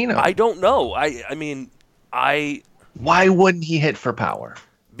from Aquino. I don't know. I mean, why wouldn't he hit for power?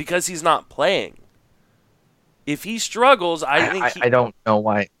 Because he's not playing. If he struggles, I don't know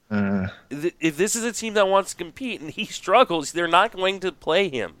why. If this is a team that wants to compete and he struggles, they're not going to play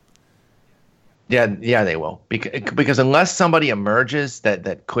him. Yeah, they will. Because unless somebody emerges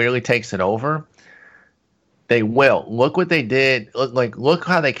that clearly takes it over, they will. Look what they did. Look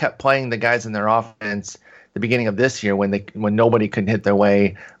how they kept playing the guys in their offense the beginning of this year when nobody could hit their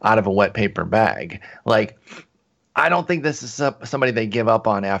way out of a wet paper bag. I don't think this is somebody they give up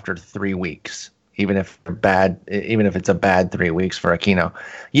on after 3 weeks. even if it's a bad 3 weeks for Aquino.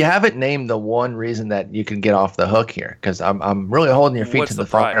 You haven't named the one reason that you can get off the hook here, because I'm really holding your feet What's to the the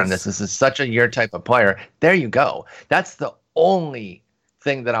fire price? on this. This is such a your type of player. There you go. That's the only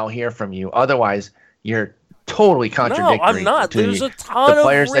thing that I'll hear from you. Otherwise, you're totally contradictory. No, I'm not. to There's a ton the of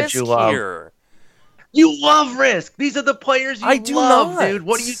players risk that you love. here. You love risk. These are the players you I do love, not. dude.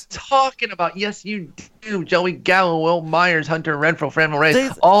 What are you talking about? Yes, you do. Joey Gallo, Will Myers, Hunter Renfroe, Franmil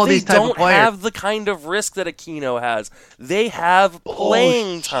Reyes, all these type of players. They don't have the kind of risk that Aquino has. They have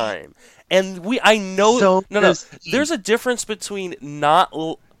playing time. And I know So no. There's a difference between not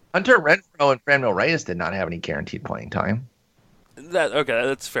Hunter Renfroe and Franmil Reyes did not have any guaranteed playing time.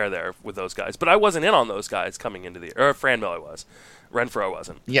 that's fair there with those guys. But I wasn't in on those guys coming into the or Franmil I was. Renfroe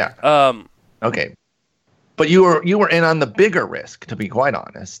wasn't. Yeah. Okay. But you were in on the bigger risk, to be quite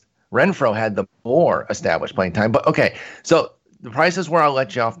honest. Renfroe had the more established playing time. But okay, so the price is where I'll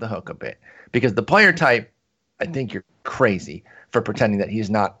let you off the hook a bit. Because the player type, I think you're crazy for pretending that he's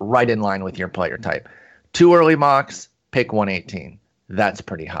not right in line with your player type. 2 early mocks, pick 118. That's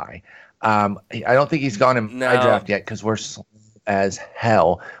pretty high. I don't think he's gone in my draft yet because we're slow as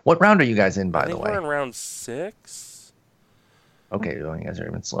hell. What round are you guys in, by the way? We're in round 6. Okay, well, you guys are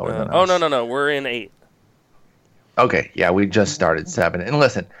even slower than us. Oh, no. We're in 8. Okay, yeah, we just started 7. And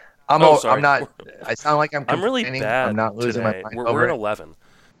listen, I'm not. I sound like I'm really bad. I'm not losing today. my mind. We're in 11.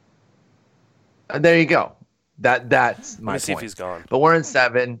 There you go. That's my Let me see if point. he's gone. But we're in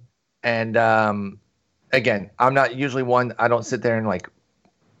 7, and again, I'm not usually one. I don't sit there and like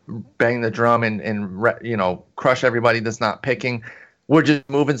bang the drum and crush everybody that's not picking. We're just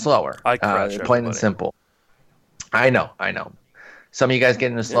moving slower. I crush plain and simple. I know. Some of you guys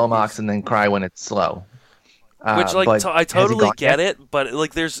get into slow mocks and then cry when it's slow. Which, I totally get yet? it,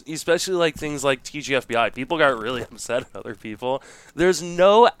 but there's especially things like TGFBI. People got really upset at other people. There's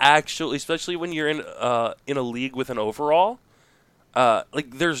no actual, especially when you're in a league with an overall.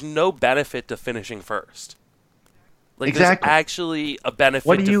 There's no benefit to finishing first. Exactly. There's actually a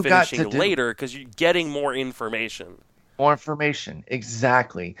benefit to finishing later because you're getting more information. More information,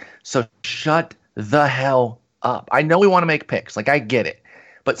 exactly. So shut the hell up. I know we want to make picks, I get it.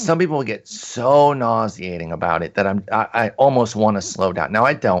 But some people will get so nauseating about it that I almost want to slow down. Now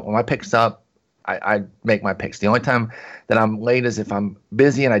I don't. When my pick's up, I make my picks. The only time that I'm late is if I'm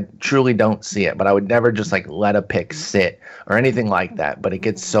busy and I truly don't see it. But I would never just let a pick sit or anything like that. But it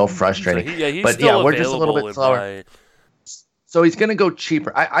gets so frustrating. So we're just a little bit slower. So he's going to go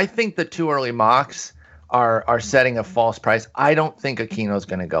cheaper. I think the 2 early mocks are setting a false price. I don't think Aquino's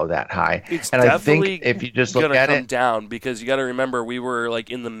going to go that high. And I think if you just look at it, down because you got to remember we were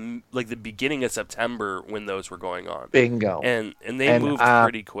in the beginning of September when those were going on. Bingo. And they moved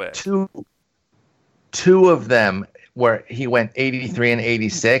pretty quick. Two of them where he went 83 and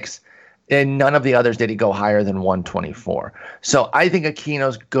 86, and none of the others did he go higher than 124. So I think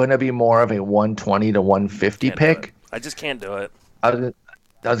Aquino's going to be more of a 120 to 150 pick. I just can't do it. I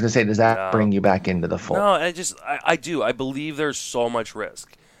was going to say, does that bring you back into the fold? No, I do. I believe there's so much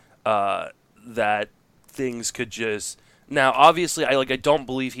risk that things could just... Now, obviously, I don't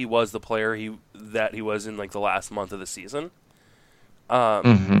believe he was the player that he was in the last month of the season.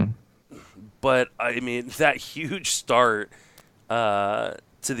 But I mean, that huge start to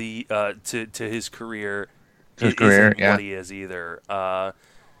his career, isn't what he is either.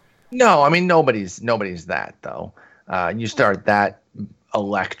 No, I mean nobody's that though. You start that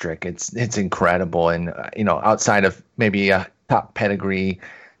electric, it's incredible, and outside of maybe a top pedigree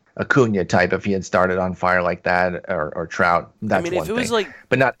Acuna type, if he had started on fire like that, or Trout, that's one thing. Was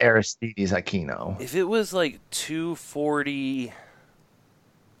but not Aristides Aquino. If it was 240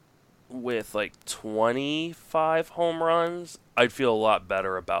 with 25 home runs, I'd feel a lot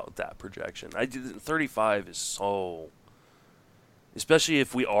better about that projection. 35 is so, especially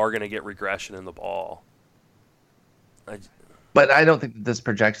if we are going to get regression in the ball. But I don't think this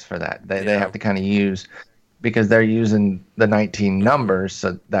projects for that. They have to kind of use, because they're using the 19 numbers,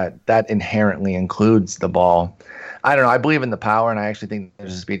 so that inherently includes the ball. I don't know. I believe in the power, and I actually think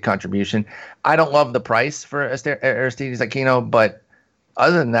there's a speed contribution. I don't love the price for Aristides Aquino, but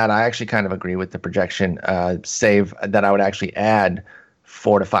other than that, I actually kind of agree with the projection, save that I would actually add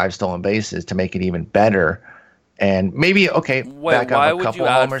 4 to 5 stolen bases to make it even better. And maybe, back up a couple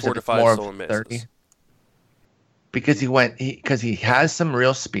homers if it's more of 30. Because he has some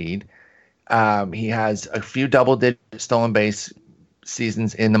real speed. He has a few double-digit stolen base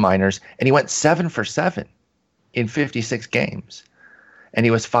seasons in the minors, and he went 7 for 7 in 56 games, and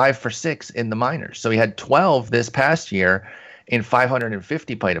he was 5 for 6 in the minors. So he had 12 this past year in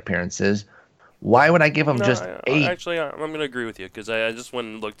 550 plate appearances. Why would I give him just 8? Actually, I'm going to agree with you because I just went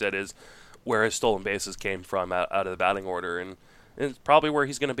and looked at his where his stolen bases came from out of the batting order, and it's probably where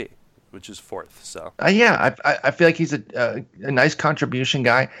he's going to be, which is fourth. So I feel like he's a nice contribution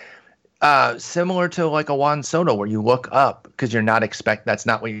guy. Similar to like a Juan Soto, where you look up because you're not that's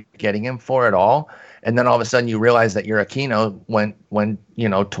not what you're getting him for at all, and then all of a sudden you realize that your Aquino went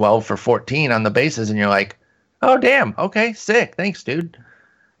 12 for 14 on the bases, and you're like, oh damn, okay, sick, thanks, dude.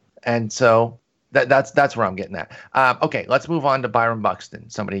 And so that's where I'm getting at. Okay, let's move on to Byron Buxton,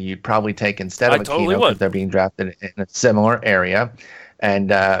 somebody you'd probably take instead of Aquino because they're being drafted in a similar area,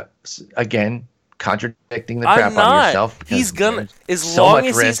 and again, contradicting the crap out of yourself. He's gonna, as long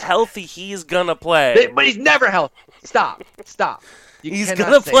as he's healthy, he's gonna play. But he's never healthy. Stop. He's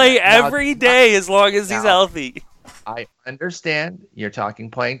gonna play every day as long as he's healthy. I understand you're talking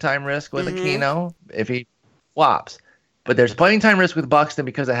playing time risk with Aquino if he flops, but there's playing time risk with Buxton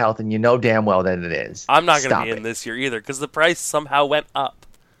because of health, and you know damn well that it is. I'm not gonna be in this year either because the price somehow went up.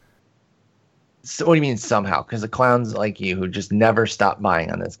 So what do you mean somehow? Because the clowns like you who just never stop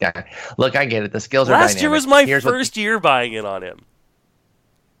buying on this guy. Look, I get it. The skills are dynamic. Last year was my first year buying it on him.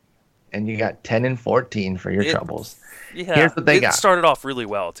 And you got 10 and 14 for your troubles. Yeah, here's what they got. It started off really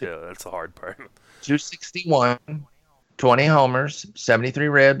well, too. That's the hard part. 261, 20 homers, 73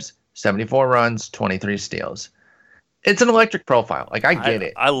 ribs, 74 runs, 23 steals. It's an electric profile. Like, I get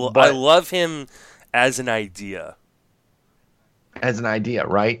it. I love him as an idea. As an idea,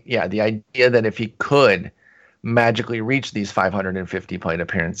 right? Yeah, the idea that if he could magically reach these 550 plate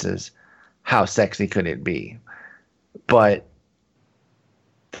appearances, how sexy could it be? But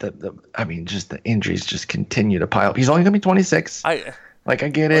just the injuries just continue to pile up. He's only going to be 26. I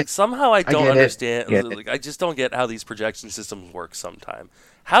get it. Somehow I don't understand. I just don't get how these projection systems work sometimes.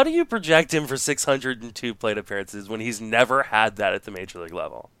 How do you project him for 602 plate appearances when he's never had that at the major league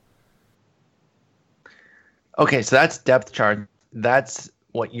level? Okay, so that's depth chart. That's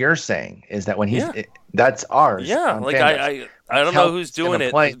what you're saying is that when he's that's ours. Yeah, like I don't know who's doing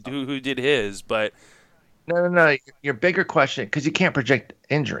it, who did his, but no. Your bigger question, because you can't predict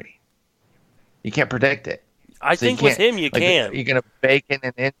injury, you can't predict it. I think with him you can. You're gonna bake in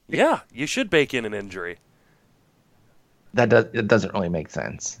an injury. Yeah, you should bake in an injury. It doesn't really make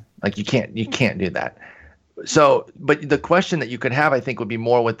sense. Like you can't do that. So, but the question that you could have, I think, would be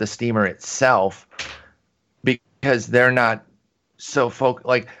more with the steamer itself, because they're not so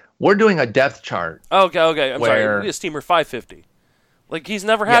like we're doing a depth chart. Okay. I'm sorry. A steamer 550. Like he's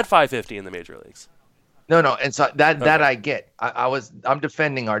never had 550 in the major leagues. No, and so that I get. I'm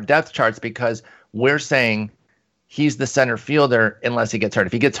defending our depth charts because we're saying he's the center fielder unless he gets hurt.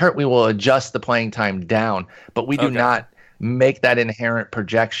 If he gets hurt, we will adjust the playing time down, but we do not make that inherent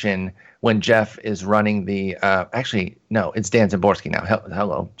projection when Jeff is running the. Actually, no, it's Dan Szymborski now.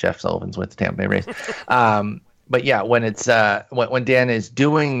 Hello, Jeff Sullivan's with the Tampa Bay Rays. But yeah, when it's when Dan is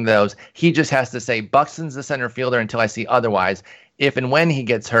doing those, he just has to say Buxton's the center fielder until I see otherwise. If and when he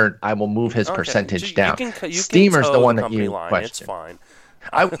gets hurt, I will move his percentage down. Steamer's the one that you question. It's fine.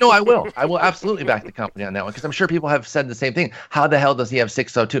 I will. I will absolutely back the company on that one because I'm sure people have said the same thing. How the hell does he have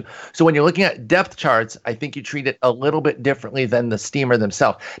 602? So when you're looking at depth charts, I think you treat it a little bit differently than the Steamer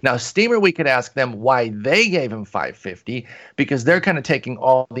themselves. Now, Steamer, we could ask them why they gave him 550 because they're kind of taking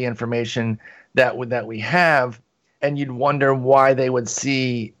all the information that we have, and you'd wonder why they would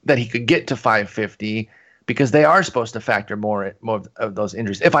see that he could get to 550 because they are supposed to factor more of those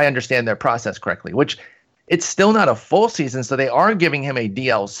injuries, if I understand their process correctly, which it's still not a full season, so they are giving him a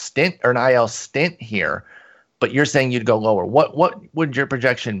DL stint or an IL stint here, but you're saying you'd go lower. What would your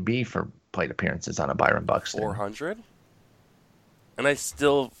projection be for plate appearances on a Byron Buxton? 400? And I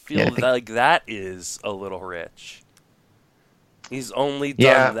still feel like that is a little rich. He's only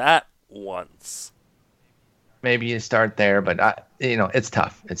done that once. Maybe you start there, but it's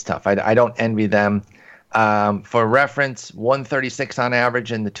tough. It's tough. I don't envy them. For reference, 136 on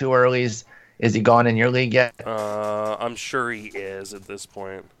average in the two earlies. Is he gone in your league yet? I'm sure he is at this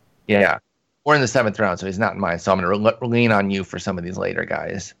point. Yeah. We're in the 7th round, so he's not in mine. So I'm going to lean on you for some of these later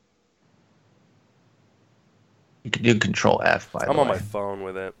guys. You can do Control F, by the way. I'm on my phone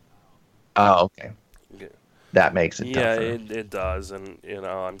with it. Oh, okay. That makes it tougher. Yeah, it does. And,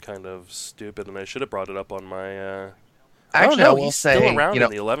 I'm kind of stupid, and I should have brought it up on my... Actually, I will say, still around in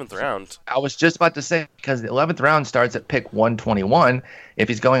the 11th round. I was just about to say, because the 11th round starts at pick 121. If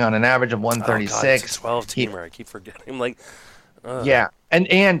he's going on an average of 136. It's a 12-teamer. I keep forgetting. Yeah,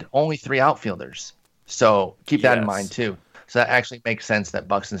 and only 3 outfielders. So keep that in mind, too. So that actually makes sense that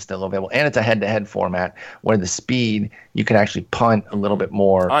Buxton's still available. And it's a head-to-head format where the speed, you can actually punt a little bit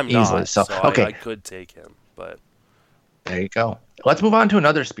more easily. So I could take him, but... There you go. Let's move on to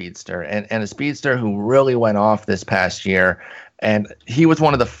another speedster, and a speedster who really went off this past year, And he was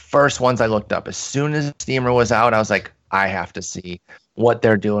one of the first ones I looked up. As soon as Steamer was out, I was like, I have to see what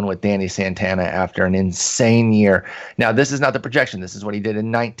they're doing with Danny Santana after an insane year. Now, this is not the projection. This is what he did in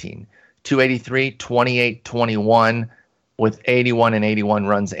 19. 283, 28, 21 with 81 and 81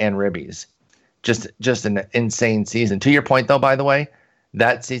 runs and ribbies. Just an insane season. To your point, though, by the way,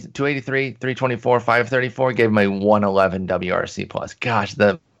 that season, 283, 324, 534 gave him a 111 WRC plus. Gosh,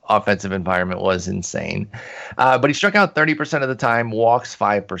 the offensive environment was insane. But he struck out 30% of the time, walks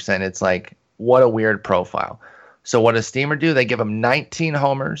 5%. It's like, what a weird profile. So what does Steamer do? They give him 19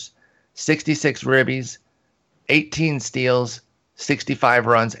 homers, 66 ribbies, 18 steals, 65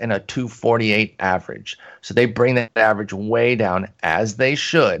 runs, and a 248 average. So they bring that average way down, as they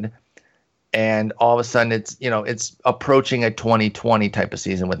should. And all of a sudden, it's approaching a 2020 type of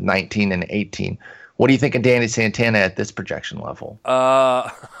season with 19 and 18. What do you think of Danny Santana at this projection level?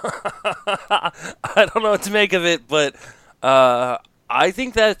 I don't know what to make of it, but I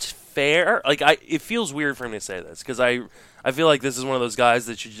think that's fair. Like, it feels weird for me to say this because I feel like this is one of those guys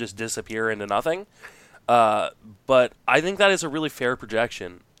that should just disappear into nothing. But I think that is a really fair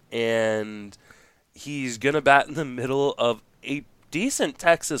projection, and he's gonna bat in the middle of a decent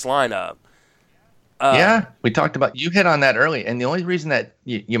Texas lineup. Yeah, we talked about, you hit on that early, and the only reason that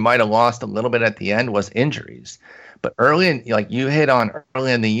you might have lost a little bit at the end was injuries. But you hit on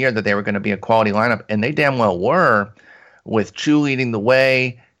early in the year that they were going to be a quality lineup, and they damn well were, with Chu leading the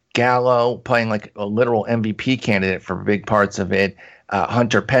way, Gallo playing like a literal MVP candidate for big parts of it.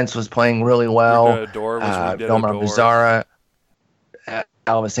 Hunter Pence was playing really well. Nomar Mazara,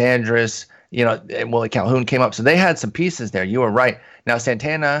 Elvis Andrus, and Willie Calhoun came up. So they had some pieces there. You were right. Now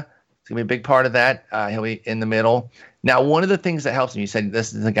Santana is going to be a big part of that. He'll be in the middle. Now, one of the things that helps him, you said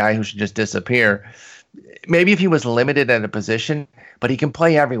this is a guy who should just disappear. Maybe if he was limited at a position, but he can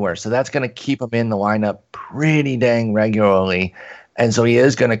play everywhere. So that's going to keep him in the lineup pretty dang regularly. And so he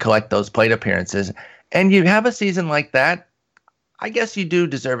is going to collect those plate appearances. And you have a season like that, I guess you do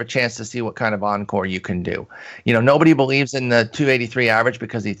deserve a chance to see what kind of encore you can do. Nobody believes in the 283 average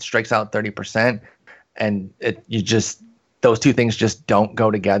because he strikes out 30%. And those two things just don't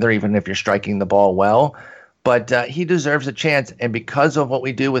go together, even if you're striking the ball well. But he deserves a chance. And because of what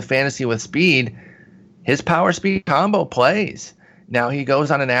we do with fantasy with speed, his power speed combo plays. Now he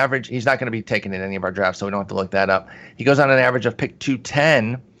goes on an average. He's not going to be taken in any of our drafts, so we don't have to look that up. He goes on an average of pick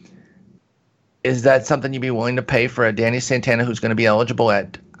 210. Is that something you'd be willing to pay for a Danny Santana who's going to be eligible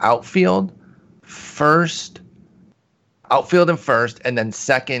at outfield and first, and then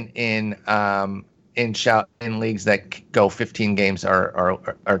second in leagues that go 15 games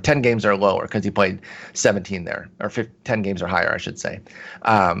or 10 games or lower, because he played 17 there, or 10 games or higher, I should say.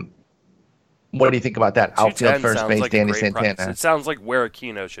 What do you think about that? Outfield, first base, like Danny Santana. Price. It sounds like where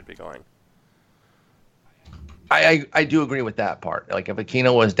Aquino should be going. I do agree with that part. Like, if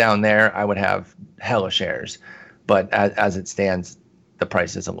Aquino was down there, I would have hella shares. But as it stands, the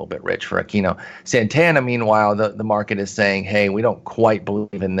price is a little bit rich for Aquino. Santana, meanwhile, the market is saying, hey, we don't quite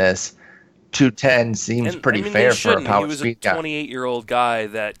believe in this. 210 seems pretty fair for a power speed guy. He was a 28-year-old guy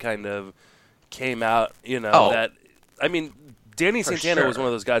that kind of came out, Danny Santana was one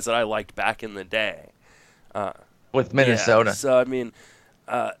of those guys that I liked back in the day. With Minnesota. Yeah, so,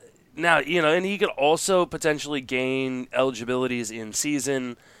 now, and he could also potentially gain eligibilities in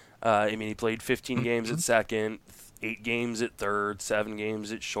season. He played 15 games at second, 8 games at third, 7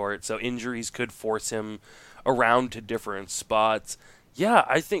 games at short. So injuries could force him around to different spots. Yeah,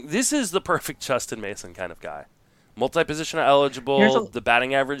 I think this is the perfect Justin Mason kind of guy. Multi-position eligible. The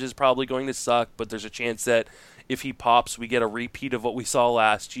batting average is probably going to suck, but there's a chance that if he pops, we get a repeat of what we saw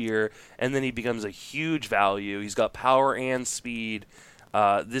last year, and then he becomes a huge value. He's got power and speed.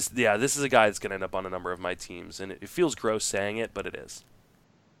 This is a guy that's going to end up on a number of my teams, and it feels gross saying it, but it is.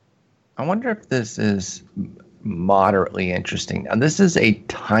 I wonder if this is moderately interesting. Now, this is a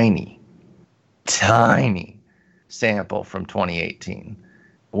tiny sample from 2018,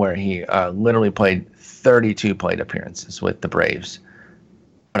 where he literally played 32 plate appearances with the Braves.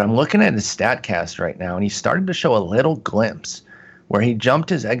 But I'm looking at his StatCast right now, and he's starting to show a little glimpse where he jumped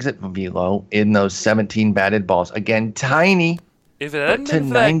his exit velo in those 17 batted balls. Again, tiny. If it hadn't been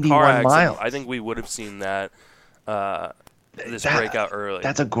for that car accident, I think we would have seen that breakout early.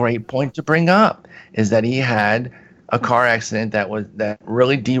 That's a great point to bring up, is that he had a car accident that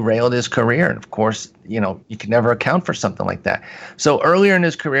really derailed his career. And of course, you can never account for something like that. So earlier in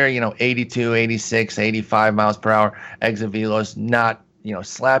his career, 82, 86, 85 miles per hour exit velos, not,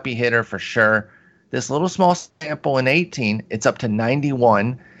 slappy hitter for sure. This little small sample in 18, it's up to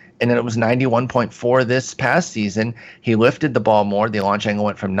 91. And then it was 91.4 this past season. He lifted the ball more. The launch angle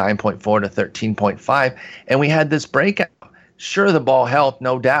went from 9.4 to 13.5. And we had this breakout. Sure, the ball helped,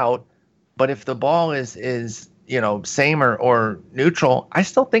 no doubt, but if the ball is same or neutral, I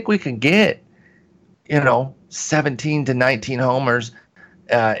still think we can get 17 to 19 homers,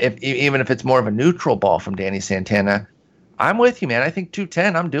 even if it's more of a neutral ball from Danny Santana. I'm with you, man. I think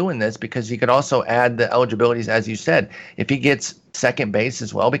 210, I'm doing this because he could also add the eligibilities, as you said. If he gets second base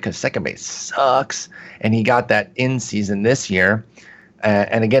as well, because second base sucks, and he got that in season this year.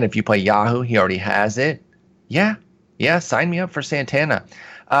 And again, if you play Yahoo, he already has it. Yeah, sign me up for Santana.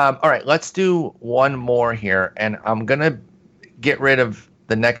 All right, let's do one more here, and I'm going to get rid of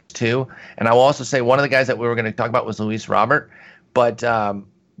the next two. And I will also say one of the guys that we were going to talk about was Luis Robert, but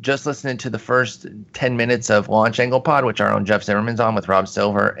just listening to the first 10 minutes of Launch Angle Pod, which our own Jeff Zimmerman's on with Rob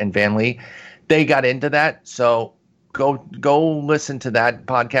Silver and Van Lee, they got into that. So go listen to that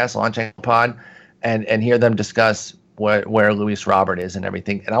podcast, Launch Angle Pod, and hear them discuss where Luis Robert is and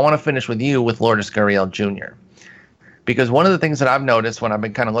everything. And I want to finish with you with Lourdes Gurriel Jr. Because one of the things that I've noticed when I've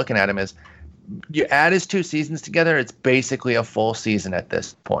been kind of looking at him is you add his 2 seasons together, it's basically a full season at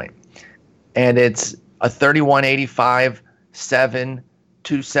this point. And it's a 31-85, 7,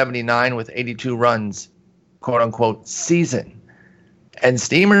 279 with 82 runs, quote unquote, season. And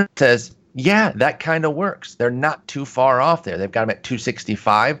Steamer says, yeah, that kind of works. They're not too far off there. They've got him at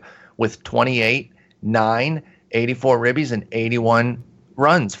 265 with 28, 9, 84 ribbies, and 81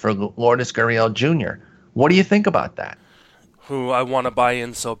 runs for Lourdes Gurriel Jr. What do you think about that? I want to buy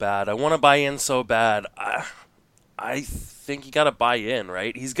in so bad. I think you got to buy in,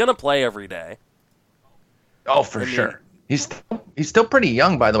 right? He's going to play every day. Oh, for sure. He's still pretty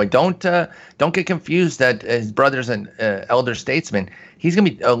young, by the way. Don't get confused that his brother's an elder statesman. He's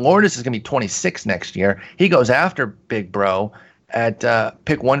gonna be Lourdes is gonna be 26 next year. He goes after Big Bro at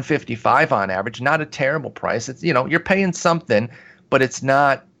pick 155 on average. Not a terrible price. It's you're paying something, but it's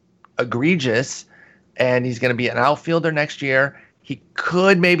not egregious. And he's gonna be an outfielder next year. He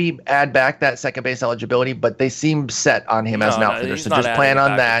could maybe add back that second base eligibility, but they seem set on him as an outfielder. So just plan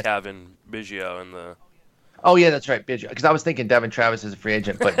on that. Kevin Biggio and the. Oh, yeah, that's right, Biggio. Because I was thinking Devin Travis is a free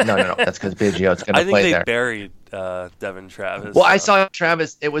agent, but no. That's because Biggio's going to play there. I think they buried Devin Travis. Well, I saw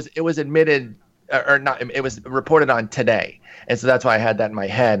Travis. It was admitted, or not. It was reported on today, and so that's why I had that in my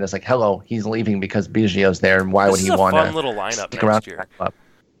head. And it's like, hello, he's leaving because Biggio's there, and why would he want to? Fun little lineup stick around next year.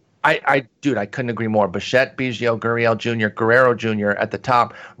 Dude, I couldn't agree more. Bichette, Biggio, Gurriel Jr., Guerrero Jr. at the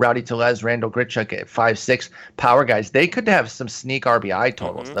top, Rowdy Tellez, Randall Grichuk at 5'6", power guys. They could have some sneak RBI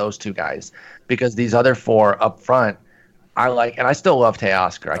totals, those two guys, because these other 4 up front, I like, and I still love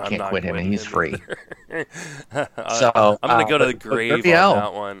Teoscar. I can't quit him, and he's free. So I'm going to go to the grave on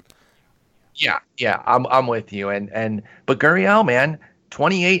that one. Yeah, I'm with you. But Gurriel, man,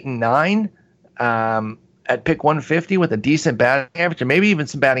 28 and 9. At pick 150 with a decent batting average and maybe even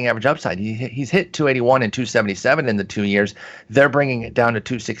some batting average upside. He's hit 281 and 277 in the 2 years. They're bringing it down to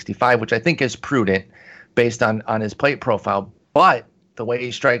 265, which I think is prudent based on his plate profile. But the way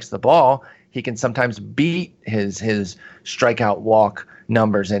he strikes the ball, he can sometimes beat his strikeout walk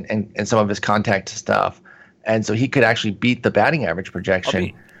numbers and some of his contact stuff. And so he could actually beat the batting average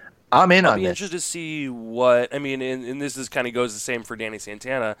projection. I'm in on this. I'll be interested to see what – I mean, and this kind of goes the same for Danny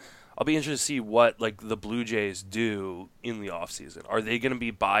Santana – I'll be interested to see what the Blue Jays do in the offseason. Are they going to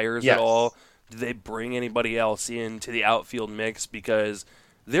be buyers at all? Do they bring anybody else into the outfield mix? Because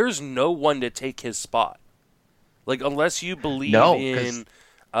there's no one to take his spot. Unless you believe in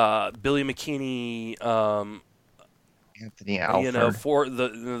Billy McKinney, Anthony Alford, for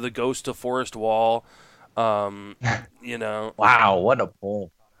the ghost of Forrest Wall, Wow, what a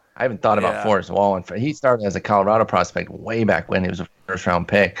pull. I haven't thought about Forrest Wall. He started as a Colorado prospect way back when he was a first-round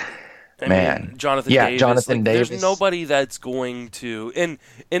pick. I mean, Jonathan Davis. There's nobody that's going to, and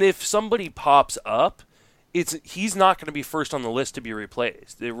if somebody pops up, he's not going to be first on the list to be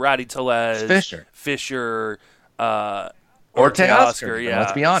replaced. Rowdy Tellez, Fisher, or Teoscar. Yeah,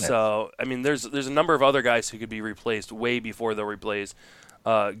 let's be honest. So I mean, there's a number of other guys who could be replaced way before they'll replace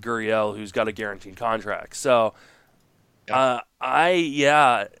Gurriel, who's got a guaranteed contract. So I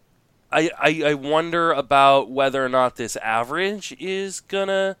wonder about whether or not this average is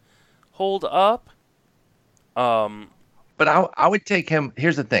gonna hold up. But I would take him.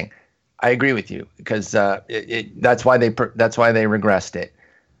 Here's the thing. I agree with you because that's why they regressed it.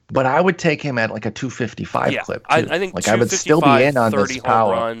 But I would take him at a 255 clip. Too. I think I would still be in on 30 this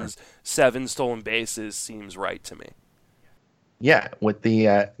power. home runs, 7 stolen bases seems right to me. Yeah, with the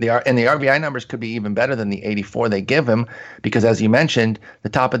RBI numbers could be even better than the 84 they give him because, as you mentioned, the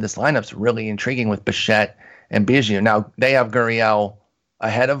top of this lineup's really intriguing with Bichette and Biggio. Now they have Gurriel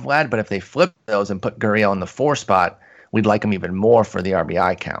ahead of Vlad, but if they flip those and put Gurriel in the 4 spot, we'd like him even more for the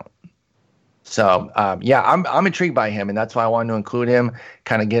RBI count. So yeah, I'm intrigued by him, and that's why I wanted to include him.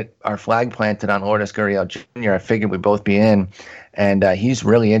 Kind of get our flag planted on Lourdes Gurriel Jr. I figured we'd both be in, and he's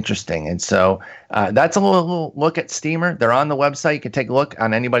really interesting. And so that's a little look at Steamer. They're on the website. You can take a look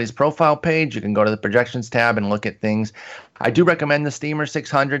on anybody's profile page. You can go to the projections tab and look at things. I do recommend the Steamer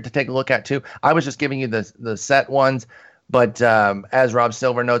 600 to take a look at too. I was just giving you the set ones. But as Rob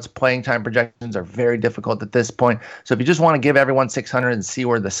Silver notes, playing time projections are very difficult at this point. So if you just want to give everyone 600 and see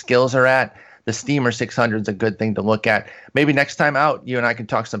where the skills are at, the Steamer 600 is a good thing to look at. Maybe next time out, you and I can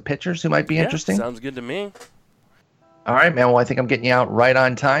talk some pitchers who might be interesting. Sounds good to me. All right, man. Well, I think I'm getting you out right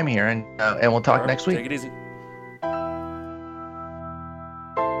on time here, and we'll talk next week. Take it easy.